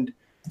friend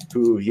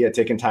who he had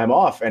taken time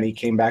off, and he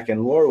came back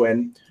in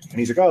Lorwyn, and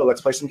he's like, "Oh,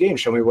 let's play some games.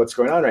 Show me what's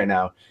going on right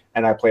now."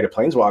 And I played a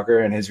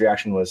Planeswalker, and his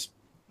reaction was,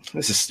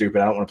 "This is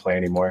stupid. I don't want to play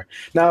anymore."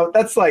 Now,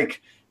 that's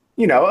like,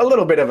 a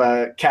little bit of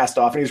a cast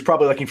off, and he was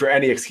probably looking for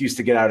any excuse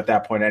to get out at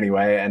that point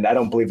anyway. And I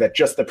don't believe that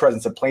just the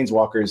presence of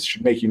Planeswalkers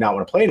should make you not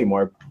want to play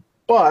anymore.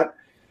 But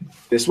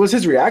this was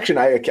his reaction.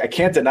 I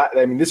can't deny.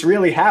 I mean, this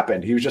really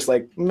happened. He was just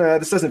like, "Nah,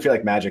 this doesn't feel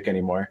like Magic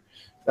anymore."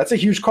 That's a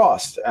huge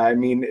cost. I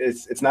mean,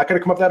 it's not going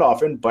to come up that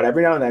often, but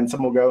every now and then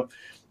someone will go,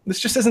 this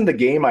just isn't the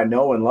game I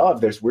know and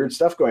love. There's weird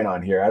stuff going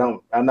on here.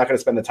 I'm not going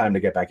to spend the time to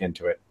get back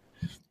into it.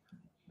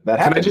 That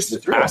Can I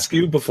just ask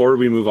you before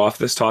we move off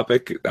this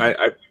topic?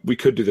 We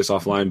could do this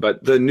offline,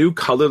 but the new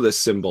colorless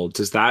symbol,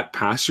 does that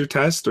pass your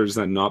test or does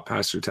that not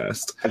pass your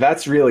test?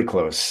 That's really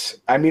close.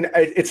 I mean,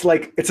 it's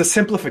a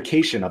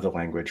simplification of the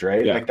language,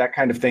 right? Yeah. Like that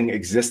kind of thing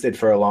existed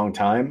for a long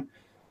time,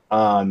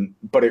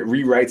 but it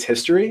rewrites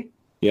history.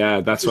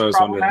 Yeah, that's what I was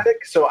wondering.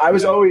 So I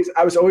was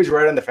always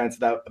right on the fence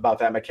about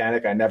that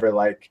mechanic. I never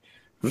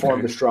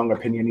formed a strong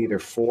opinion either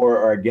for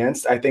or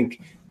against. I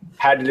think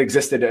had it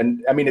existed,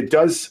 and I mean it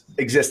does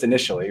exist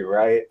initially,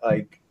 right?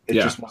 Like it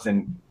just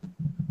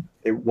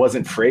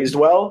wasn't phrased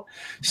well.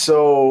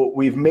 So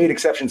we've made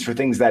exceptions for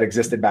things that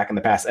existed back in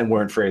the past and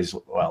weren't phrased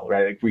well,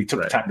 right? Like we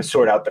took the time to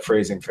sort out the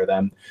phrasing for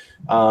them.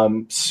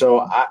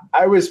 So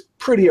I was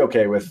pretty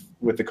okay with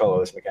the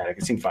colorless mechanic.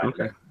 It seemed fine.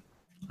 Okay.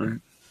 All right.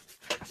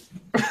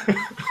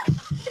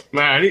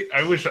 Man,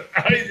 I wish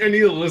I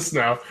need a list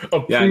now.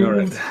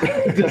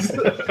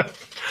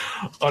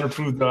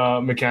 Unapproved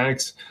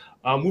mechanics.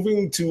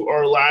 Moving to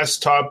our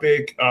last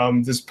topic,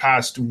 this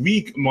past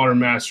week, Modern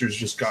Masters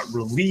just got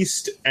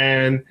released,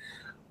 and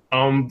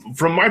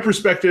from my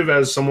perspective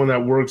as someone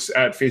that works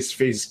at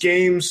Face-to-Face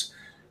Games,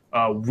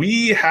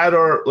 we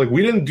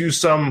didn't do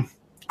some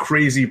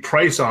crazy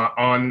price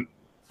on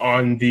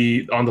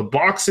the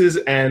boxes,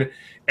 and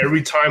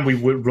every time we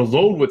would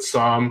reload with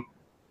some,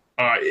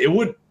 it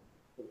wouldn't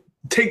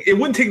take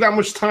that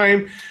much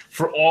time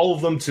for all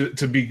of them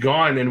to be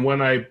gone. And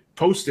when I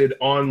posted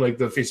on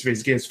the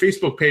Face-to-Face Games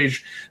Facebook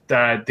page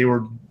that they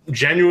were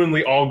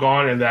genuinely all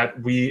gone and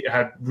that we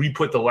had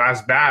re-put the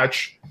last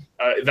batch,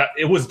 that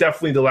it was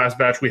definitely the last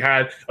batch we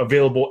had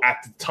available at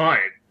the time.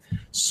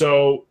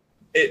 So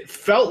it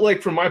felt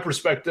like, from my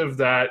perspective,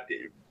 that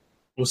it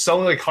was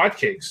selling like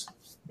hotcakes.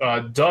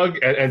 Doug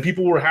and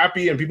people were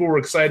happy and people were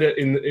excited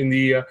in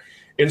the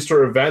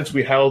in-store events.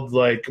 We held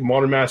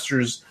Modern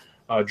Masters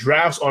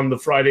drafts on the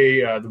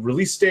Friday, the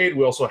release date.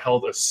 We also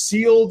held a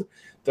sealed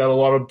that a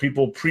lot of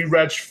people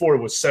pre-reg for. It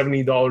was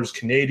 $70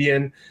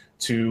 Canadian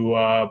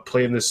to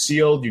play in the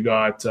sealed. You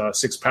got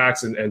 6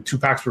 packs and 2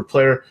 packs per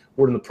player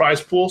were in the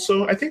prize pool.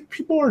 So I think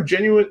people are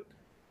generally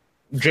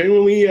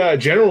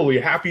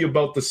happy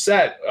about the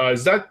set.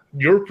 Is that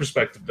your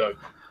perspective, Doug?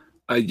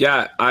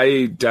 Yeah,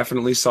 I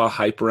definitely saw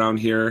hype around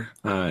here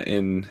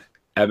in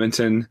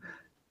Edmonton.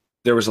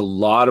 There was a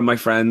lot of my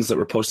friends that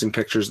were posting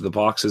pictures of the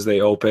boxes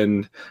they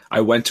opened.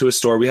 I went to a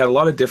store. We had a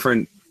lot of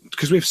different,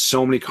 because we have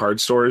so many card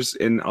stores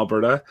in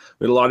Alberta,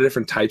 we had a lot of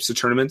different types of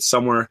tournaments.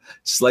 Some were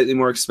slightly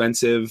more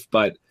expensive,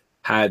 but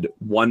had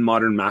one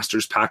Modern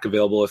Masters pack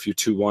available if you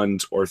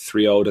 2-1'd or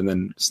 3-0'd, and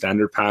then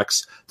standard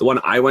packs. The one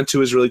I went to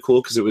was really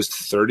cool because it was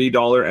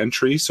 $30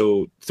 entry,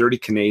 so 30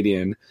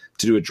 Canadian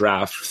to do a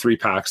draft, 3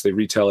 packs. They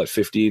retail at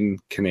 15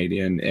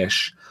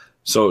 Canadian-ish.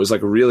 So it was a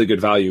really good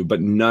value,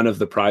 but none of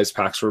the prize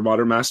packs were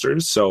Modern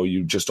Masters. So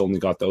you just only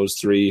got those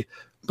 3,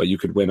 but you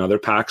could win other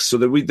packs. So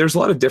there's a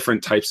lot of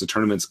different types of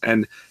tournaments.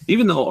 And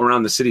even though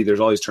around the city, there's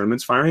all these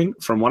tournaments firing,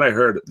 from what I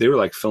heard, they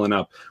were filling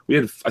up. We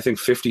had, I think,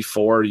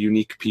 54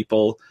 unique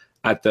people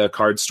at the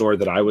card store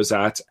that I was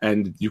at,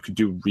 and you could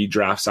do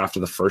redrafts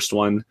after the first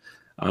one.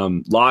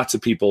 Lots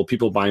of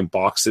people buying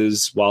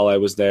boxes while I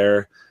was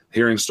there,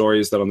 hearing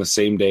stories that on the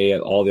same day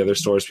at all the other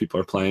stores people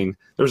are playing.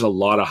 There was a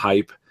lot of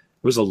hype.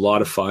 It was a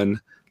lot of fun.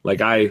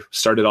 I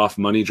started off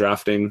money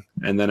drafting,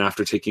 and then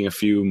after taking a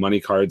few money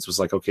cards was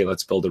okay,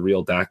 let's build a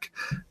real deck.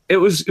 It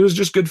was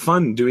just good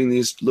fun doing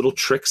these little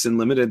tricks in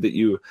Limited that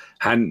you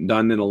hadn't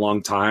done in a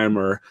long time,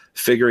 or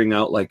figuring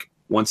out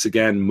once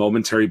again,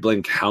 Momentary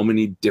Blink, how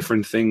many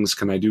different things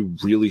can I do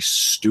really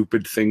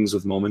stupid things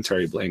with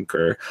Momentary Blink?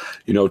 Or,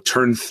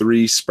 turn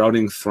 3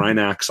 sprouting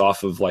Thrynax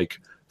off of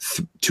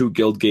 2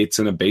 guild gates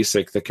and a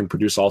basic that can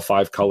produce all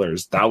 5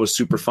 colors. That was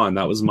super fun.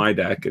 That was my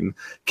deck. And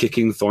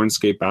kicking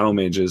Thornscape Battle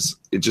Mages,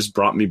 it just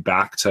brought me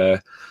back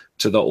to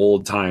the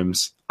old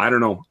times. I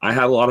don't know. I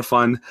had a lot of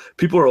fun.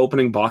 People are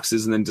opening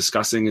boxes and then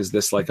discussing, is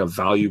this a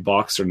value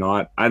box or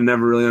not? I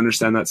never really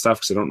understand that stuff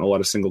because I don't know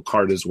what a single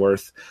card is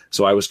worth.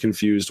 So I was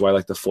confused why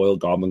the foil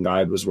Goblin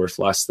Guide was worth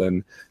less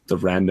than the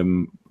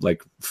random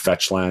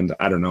fetch land.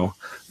 I don't know.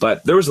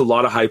 But there was a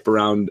lot of hype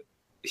around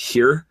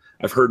here.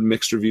 I've heard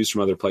mixed reviews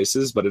from other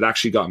places, but it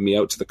actually got me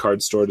out to the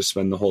card store to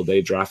spend the whole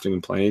day drafting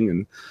and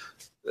playing.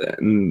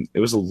 And it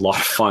was a lot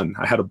of fun.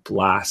 I had a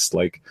blast.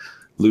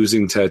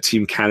 Losing to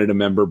Team Canada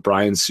member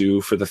Brian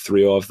Sue for the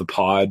 3-0 of the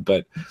pod,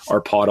 but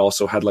our pod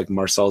also had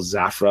Marcel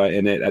Zafra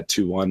in it at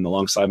 2-1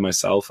 alongside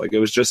myself. It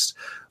was just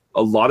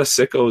a lot of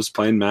sickos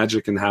playing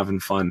Magic and having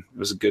fun. It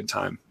was a good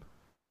time.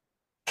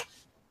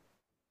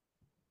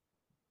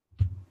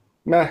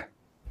 Meh.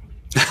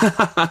 It's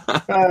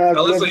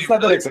not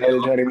that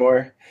excited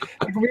anymore.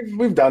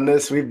 We've done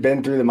this. We've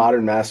been through the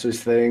Modern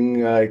Masters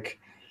thing.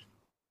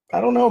 I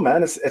don't know,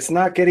 man. It's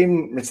not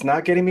getting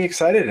me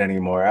excited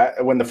anymore.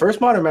 When the first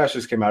Modern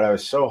Masters came out, I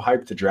was so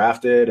hyped to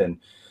draft it, and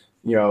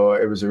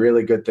it was a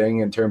really good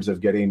thing in terms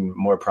of getting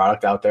more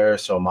product out there,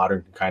 so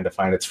Modern can kind of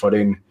find its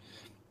footing.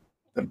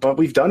 But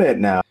we've done it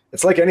now.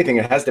 it's like anything,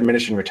 it has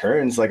diminishing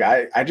returns. Like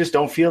I just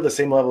don't feel the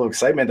same level of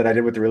excitement that I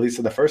did with the release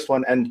of the first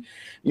one. And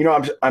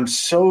I'm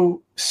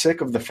so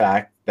sick of the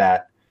fact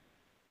that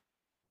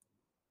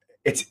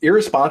it's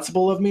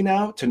irresponsible of me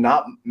now to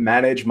not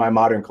manage my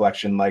Modern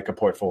collection like a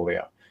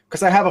portfolio.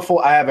 Because I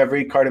have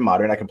every card in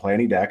Modern. I can play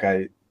any deck.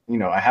 I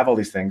have all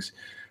these things.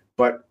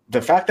 But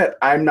the fact that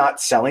I'm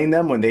not selling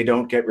them when they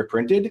don't get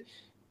reprinted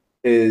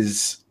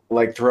is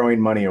like throwing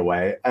money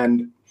away.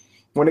 And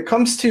when it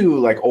comes to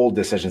like old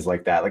decisions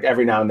like that, like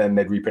every now and then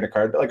they'd reprint a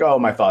card, like, oh,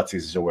 my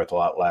Thoughtseize are worth a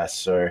lot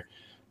less, or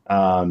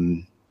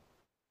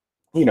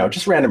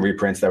just random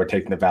reprints that were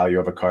taking the value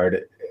of a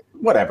card.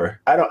 Whatever.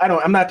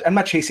 I'm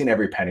not chasing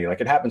every penny. Like,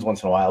 it happens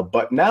once in a while,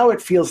 but now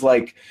it feels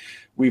like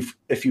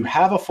if you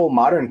have a full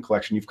Modern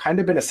collection, you've kind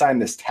of been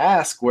assigned this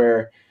task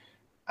where,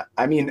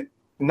 I mean,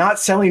 not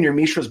selling your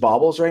Mishra's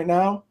Baubles right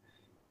now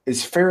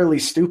is fairly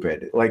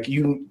stupid. Like,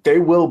 they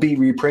will be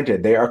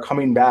reprinted. They are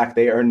coming back.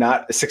 They are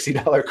not a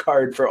 $60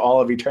 card for all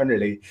of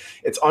eternity.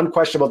 It's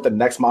unquestionable that the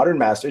next Modern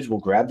Masters will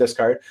grab this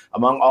card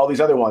among all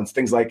these other ones,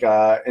 things like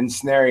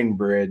Ensnaring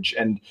Bridge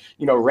and,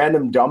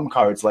 random dumb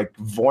cards like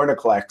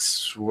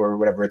Vornaclex or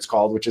whatever it's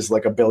called, which is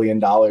like $1 billion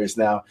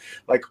now.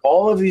 Like,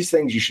 all of these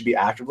things you should be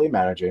actively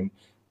managing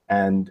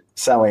and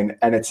selling,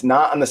 and it's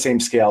not on the same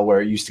scale where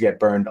it used to get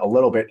burned a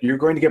little bit. You're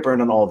going to get burned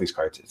on all of these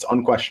cards. It's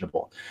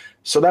unquestionable.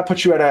 So that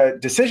puts you at a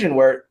decision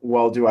where,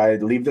 well, do I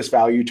leave this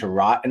value to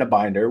rot in a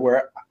binder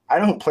where I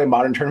don't play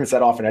Modern tournaments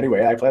that often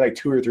anyway. I play like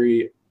 2 or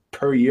 3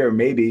 per year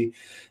maybe.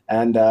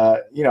 And,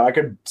 I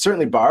could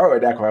certainly borrow a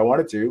deck if I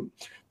wanted to,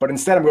 but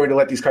instead I'm going to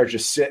let these cards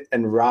just sit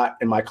and rot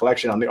in my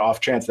collection on the off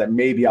chance that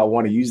maybe I'll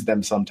want to use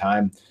them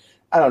sometime.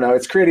 I don't know.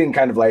 It's creating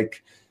kind of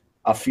like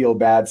a feel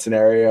bad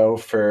scenario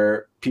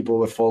for people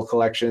with full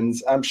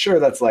collections. I'm sure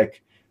that's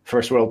like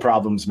first world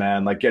problems,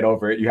 man. Like, get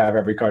over it. You have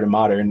every card in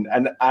Modern.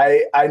 And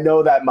I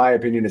know that my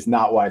opinion is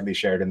not widely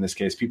shared in this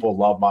case. People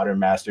love Modern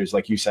Masters.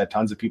 Like you said,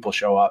 tons of people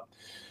show up.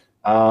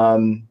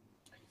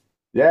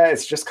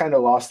 It's just kind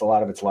of lost a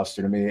lot of its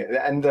luster to me.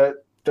 And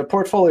the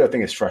portfolio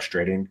thing is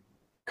frustrating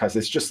because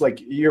it's just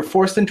like you're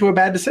forced into a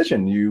bad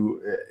decision.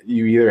 You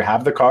either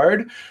have the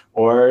card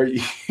or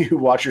you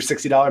watch your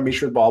 $60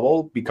 Mishra's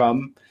Bauble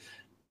become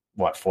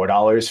 $4,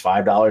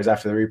 $5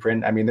 after the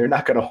reprint. I mean, they're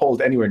not going to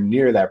hold anywhere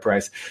near that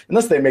price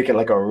unless they make it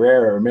like a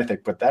rare or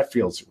mythic, but that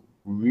feels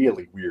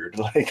really weird.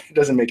 Like, it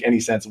doesn't make any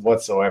sense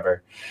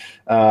whatsoever.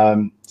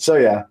 So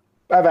yeah,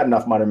 I've had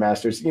enough Modern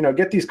Masters.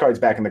 Get these cards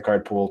back in the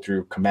card pool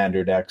through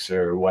Commander decks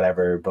or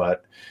whatever,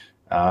 but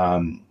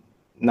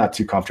not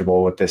too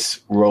comfortable with this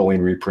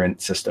rolling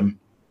reprint system.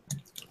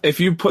 If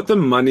you put the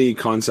money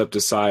concept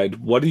aside,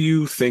 what do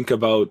you think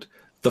about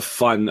the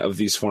fun of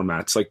these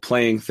formats, like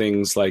playing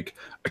things like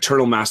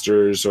Eternal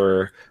Masters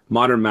or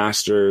Modern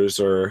Masters,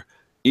 or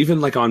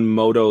even like on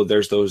Moto,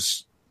 there's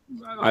those,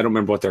 I don't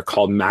remember what they're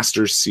called,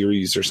 Masters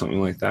series or something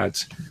like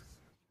that.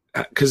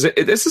 Because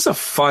this is a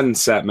fun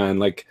set, man.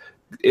 Like,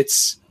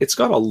 it's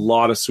got a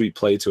lot of sweet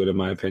play to it, in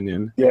my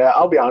opinion. Yeah,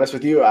 I'll be honest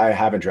with you. I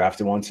haven't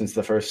drafted one since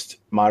the first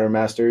Modern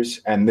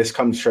Masters. And this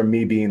comes from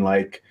me being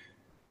like,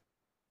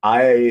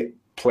 I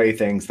play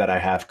things that I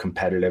have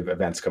competitive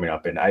events coming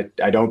up in. I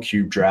don't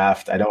cube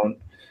draft. I don't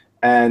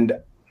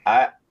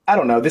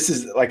know. This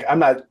is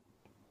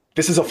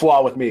a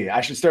flaw with me. I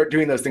should start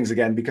doing those things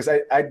again because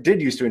I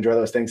did used to enjoy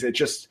those things. It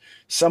just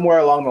somewhere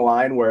along the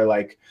line where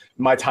like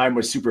my time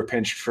was super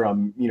pinched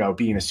from,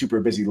 being a super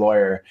busy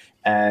lawyer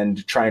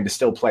and trying to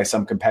still play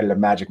some competitive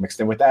Magic mixed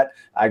in with that.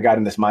 I got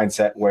in this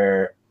mindset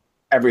where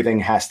everything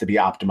has to be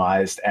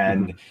optimized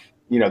and,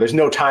 there's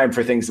no time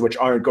for things which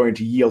aren't going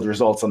to yield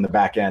results on the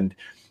back end.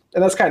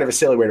 And that's kind of a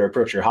silly way to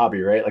approach your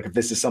hobby, right? Like, if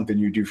this is something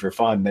you do for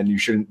fun, then you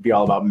shouldn't be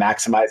all about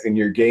maximizing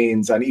your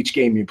gains on each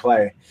game you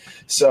play.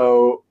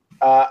 So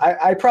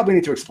I probably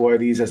need to explore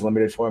these as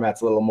limited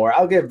formats a little more.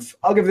 I'll give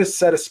this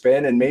set a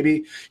spin, and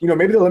maybe the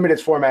limited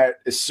format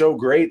is so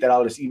great that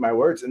I'll just eat my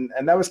words. And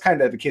that was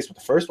kind of the case with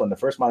the first one. The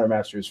first Modern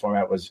Masters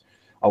format was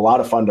a lot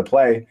of fun to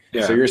play.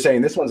 Yeah. So you're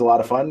saying this one's a lot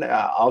of fun.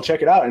 I'll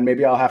check it out, and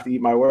maybe I'll have to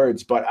eat my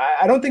words. But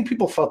I don't think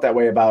people felt that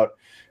way about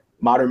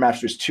Modern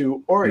Masters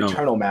 2 or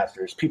Eternal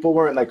Masters. People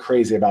weren't like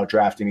crazy about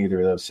drafting either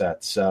of those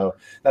sets. So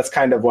that's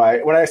kind of why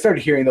when I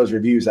started hearing those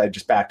reviews, I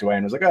just backed away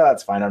and was like, oh,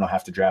 that's fine. I don't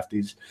have to draft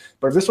these.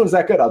 But if this one's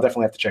that good, I'll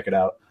definitely have to check it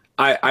out.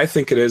 I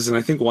think it is. And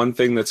I think one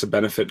thing that's a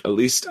benefit, at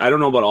least, I don't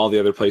know about all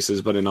the other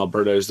places, but in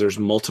Alberta, is there's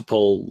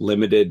multiple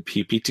limited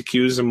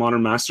PPTQs in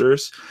Modern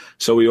Masters.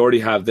 So we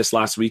already have this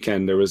last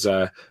weekend, there was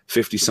a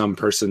 50-some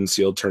person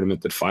sealed tournament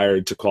that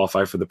fired to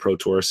qualify for the Pro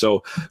Tour.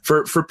 So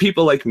for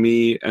people like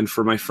me and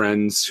for my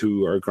friends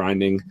who are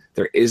grinding,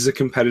 there is a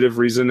competitive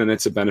reason, and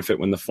it's a benefit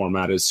when the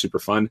format is super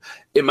fun.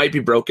 It might be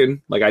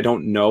broken. Like, I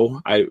don't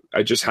know. I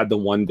just had the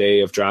one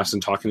day of drafts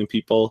and talking to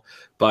people,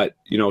 but,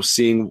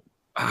 seeing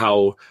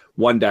how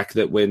one deck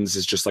that wins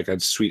is just like a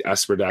sweet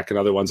Esper deck,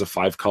 another one's a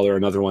 5-color,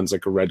 another one's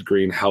like a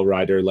red-green Hell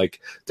Rider.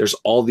 Like, there's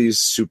all these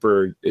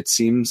super, it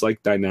seems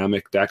like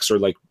dynamic decks, or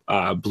like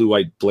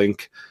blue-white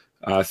blink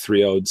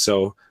 3-0'd.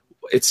 So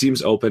it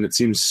seems open, it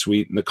seems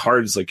sweet. And the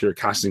cards, like, you're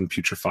casting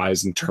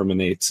Putrefies and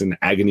Terminates and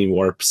Agony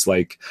Warps.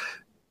 Like,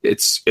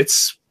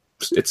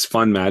 it's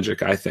fun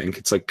Magic. I think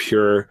it's like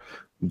pure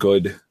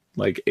good,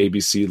 like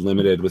ABC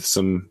limited with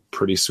some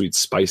pretty sweet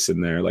spice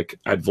in there. Like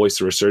I'd Voice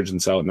of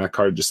Resurgence out, and that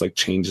card just like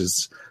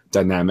changes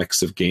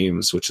dynamics of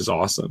games, which is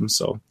awesome.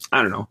 So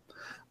I don't know,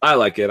 I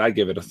like it. I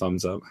give it a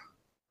thumbs up.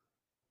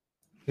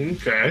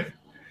 Okay,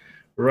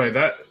 right.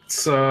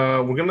 That's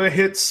we're gonna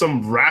hit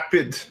some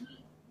rapid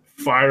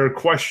fire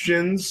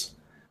questions.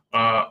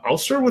 I'll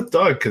start with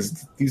Doug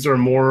because these are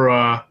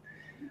more.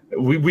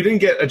 We didn't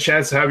get a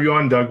chance to have you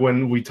on, Doug,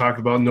 when we talk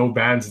about no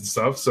bans and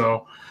stuff.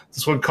 So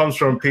this one comes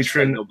from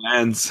patron No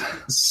bans.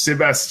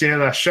 Sebastien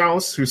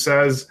Lachance,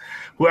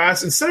 who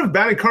asks, instead of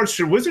banning cards,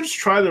 should Wizards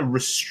try the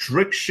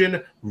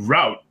restriction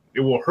route? It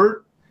will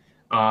hurt.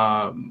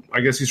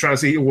 I guess he's trying to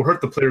say it will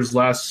hurt the players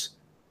less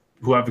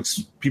who have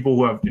people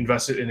who have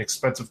invested in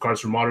expensive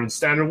cards for Modern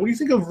Standard. What do you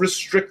think of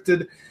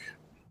restrictions?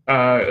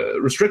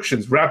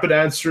 Rapid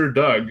answer,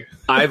 Doug.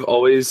 I've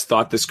always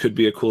thought this could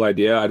be a cool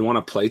idea. I'd want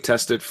to play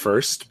test it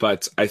first,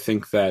 but I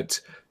think that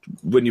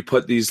when you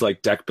put these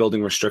like deck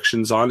building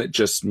restrictions on, it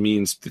just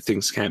means that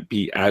things can't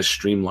be as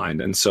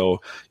streamlined, and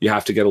so you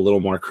have to get a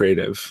little more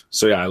creative.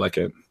 So yeah, I like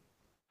it.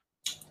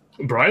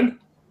 Brian?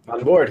 On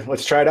the board.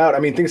 Let's try it out. I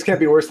mean, things can't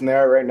be worse than they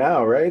are right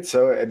now, right?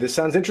 So this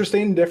sounds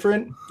interesting,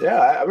 different. Yeah,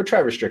 I would try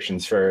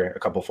restrictions for a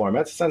couple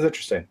formats. It sounds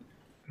interesting.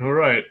 All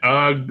right.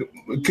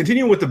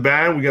 Continuing with the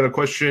ban, we got a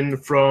question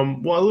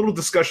from, a little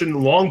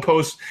discussion, long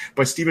post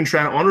by Stephen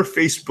Tran on our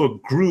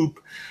Facebook group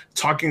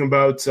talking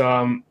about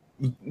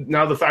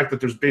now the fact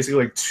that there's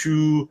basically like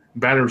two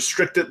banner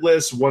restricted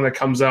lists, one that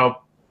comes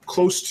out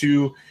close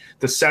to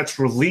the set's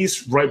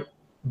release right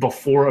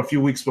before, a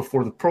few weeks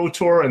before the Pro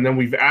Tour, and then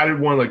we've added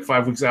one like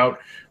 5 weeks out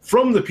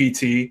from the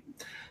PT.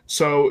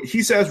 So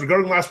he says,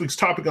 regarding last week's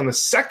topic on the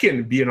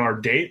second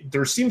BNR date,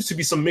 there seems to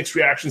be some mixed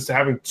reactions to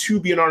having two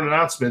BNR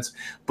announcements,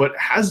 but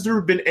has there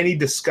been any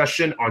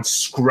discussion on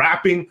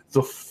scrapping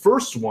the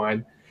first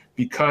one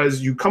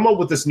because you come up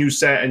with this new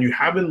set and you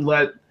haven't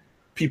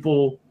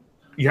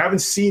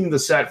seen the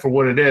set for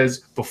what it is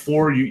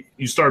before you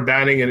start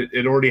banning, and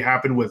it already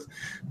happened with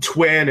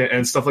Twin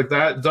and stuff like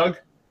that, Doug?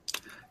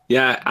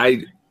 Yeah,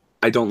 I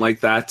don't like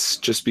that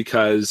just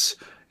because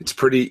it's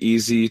pretty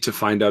easy to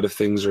find out if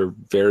things are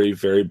very,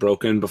 very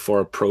broken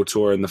before a Pro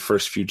Tour and the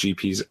first few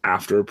GPs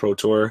after a Pro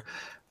Tour.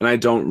 And I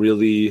don't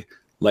really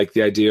like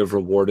the idea of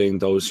rewarding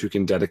those who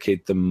can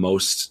dedicate the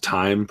most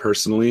time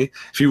personally.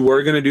 If you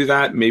were going to do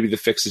that, maybe the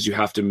fix is you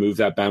have to move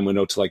that ban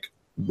window to like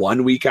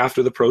 1 week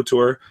after the Pro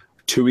Tour,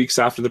 2 weeks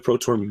after the Pro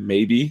Tour,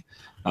 maybe.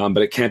 But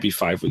it can't be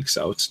 5 weeks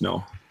out,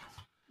 no.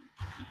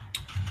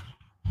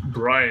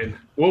 Brian,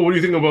 what do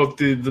you think about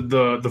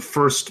the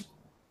first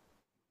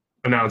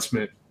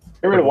announcement?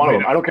 Get rid of one of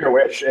them. I don't care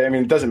which. I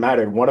mean, it doesn't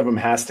matter. One of them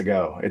has to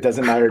go. It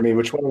doesn't matter to me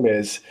which one it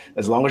is.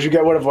 As long as you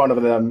get rid of one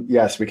of them,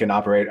 yes, we can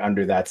operate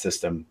under that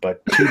system.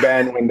 But two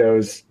ban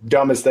windows,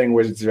 dumbest thing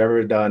Wizards have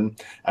ever done.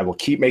 I will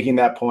keep making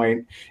that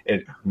point.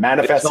 It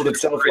manifested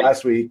itself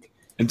last week.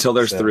 Until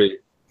there's three.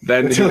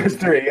 Until there's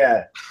three,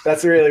 yeah.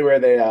 That's really where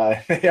they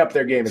up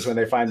their game, is when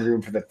they find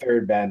room for the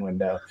third ban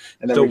window.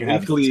 And then we can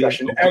have a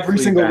discussion every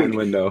single week.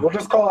 Window. We'll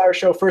just call our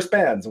show First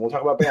Bans, and we'll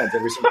talk about bans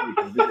every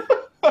single week.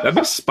 That'd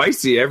be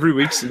spicy. Every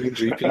week's a new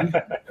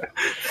GP.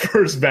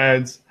 First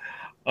bans.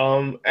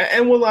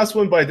 And one last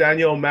one by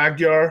Daniel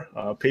Magyar,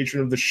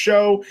 patron of the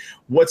show.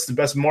 What's the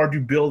best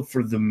Mardu build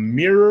for the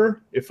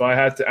mirror? If I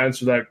had to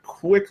answer that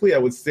quickly, I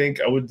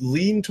would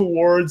lean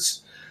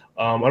towards,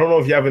 I don't know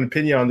if you have an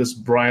opinion on this,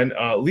 Brian,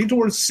 lean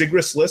towards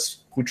Sigris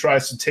List, who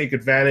tries to take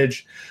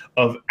advantage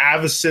of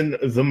Avacyn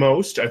the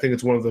most. I think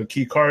it's one of the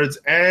key cards,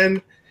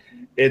 and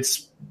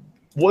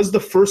was the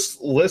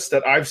first list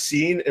that I've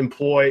seen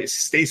employ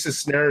Stasis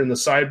Snare in the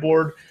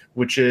sideboard,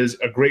 which is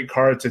a great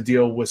card to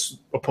deal with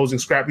opposing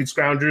Scrappy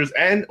Scroungers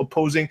and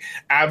opposing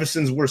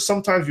Avacyns, where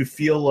sometimes you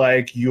feel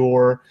like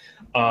your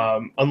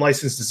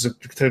unlicensed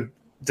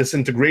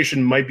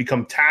disintegration might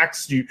become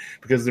taxed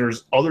because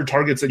there's other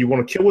targets that you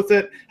want to kill with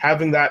it.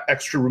 Having that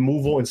extra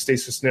removal in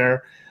Stasis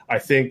Snare, I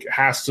think,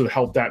 has to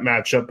help that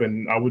matchup,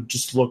 and I would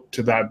just look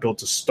to that build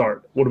to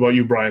start. What about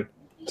you, Brian?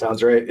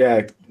 Sounds right.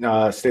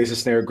 Yeah,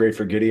 Stasis Snare, great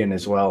for Gideon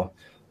as well.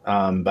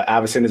 But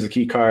Avacyn is a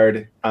key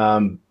card.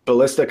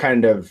 Ballista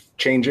kind of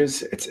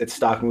changes. Its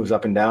stock moves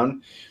up and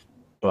down,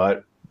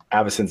 but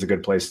Avacyn's a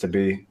good place to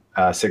be.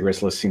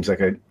 Sigris List seems like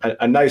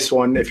a nice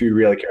one if you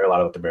really care a lot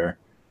about the bear.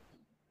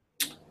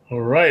 All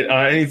right.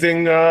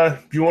 Anything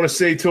you want to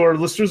say to our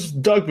listeners,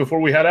 Doug,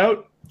 before we head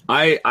out?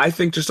 I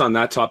think just on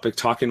that topic,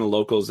 talking to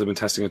locals, they've been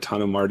testing a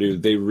ton of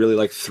Mardu. They really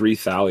like 3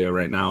 Thalia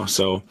right now.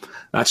 So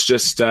that's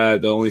just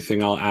the only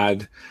thing I'll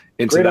add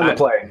into Great that. On the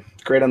play.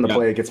 Great on the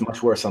play. It gets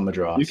much worse on the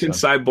draw. You can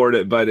sideboard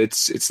it, but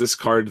it's this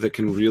card that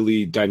can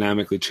really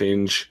dynamically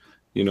change,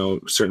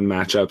 certain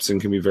matchups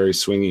and can be very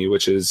swingy,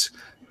 which is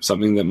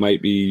something that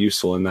might be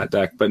useful in that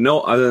deck. But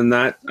no, other than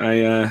that,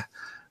 I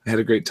had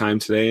a great time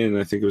today, and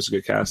I think it was a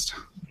good cast.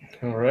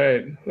 All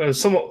right. A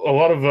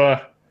lot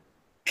of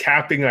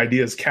capping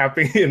ideas,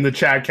 capping in the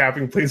chat,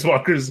 capping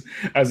planeswalkers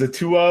as a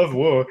 2 of.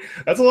 Whoa,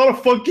 that's a lot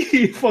of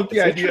funky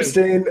ideas.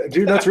 Interesting,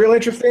 dude. That's real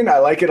interesting. I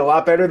like it a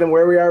lot better than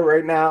where we are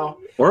right now.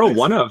 Or a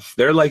 1 of.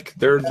 They're like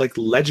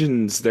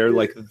legends. They're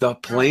like the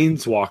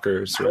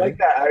planeswalkers. Right? I like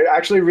that. I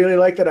actually really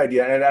like that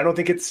idea, and I don't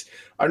think it's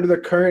under the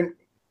current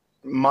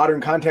modern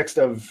context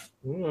of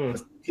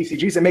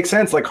TCGs. It makes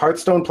sense. Like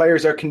Hearthstone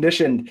players are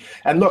conditioned,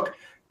 and look.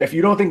 If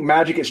you don't think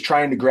Magic is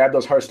trying to grab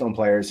those Hearthstone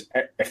players,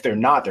 if they're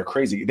not, they're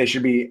crazy. They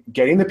should be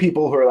getting the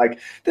people who are like,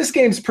 this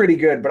game's pretty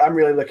good, but I'm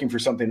really looking for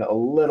something a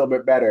little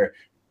bit better.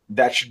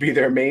 That should be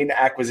their main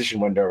acquisition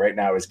window right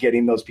now, is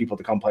getting those people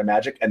to come play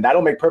Magic, and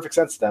that'll make perfect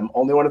sense to them.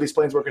 Only one of these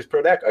Planeswalkers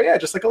per deck. Oh, yeah,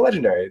 just like a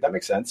Legendary. That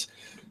makes sense.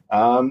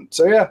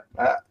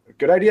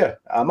 Good idea.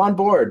 I'm on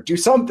board. Do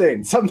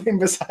something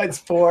besides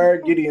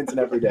 4 Gideons in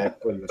every deck,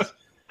 please.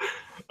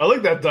 I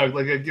like that, Doug.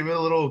 Like, give it a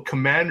little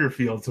commander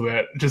feel to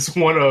it. Just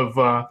one of.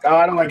 Oh,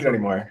 I don't like it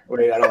anymore.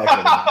 Wait, I don't like it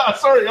anymore.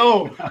 Sorry.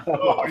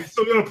 Oh, you're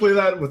still gonna play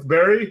that with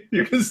Barry?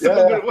 You're still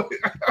gonna play.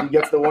 He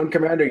gets the one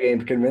commander game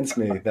to convince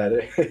me that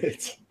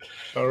it's.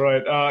 All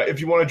right.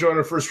 If you want to join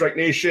our First Strike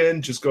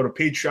Nation, just go to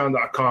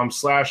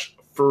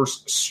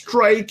patreon.com/First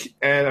Strike,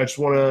 and I just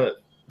want to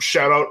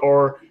shout out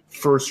our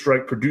First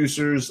Strike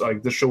producers.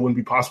 Like, this show wouldn't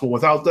be possible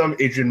without them.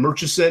 Adrian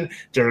Murchison,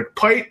 Derek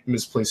Pite,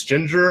 Misplaced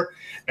Ginger,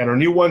 and our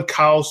new one,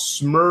 Kyle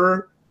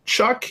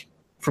Smirchuk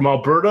from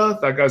Alberta.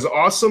 That guy's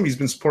awesome. He's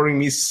been supporting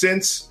me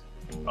since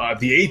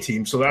the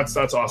A-Team, so that's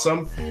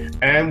awesome.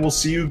 And we'll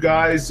see you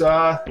guys,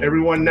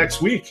 everyone,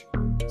 next week.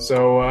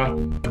 So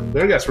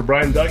there, guys, for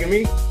Brian, Doug, and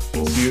me,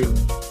 we'll see you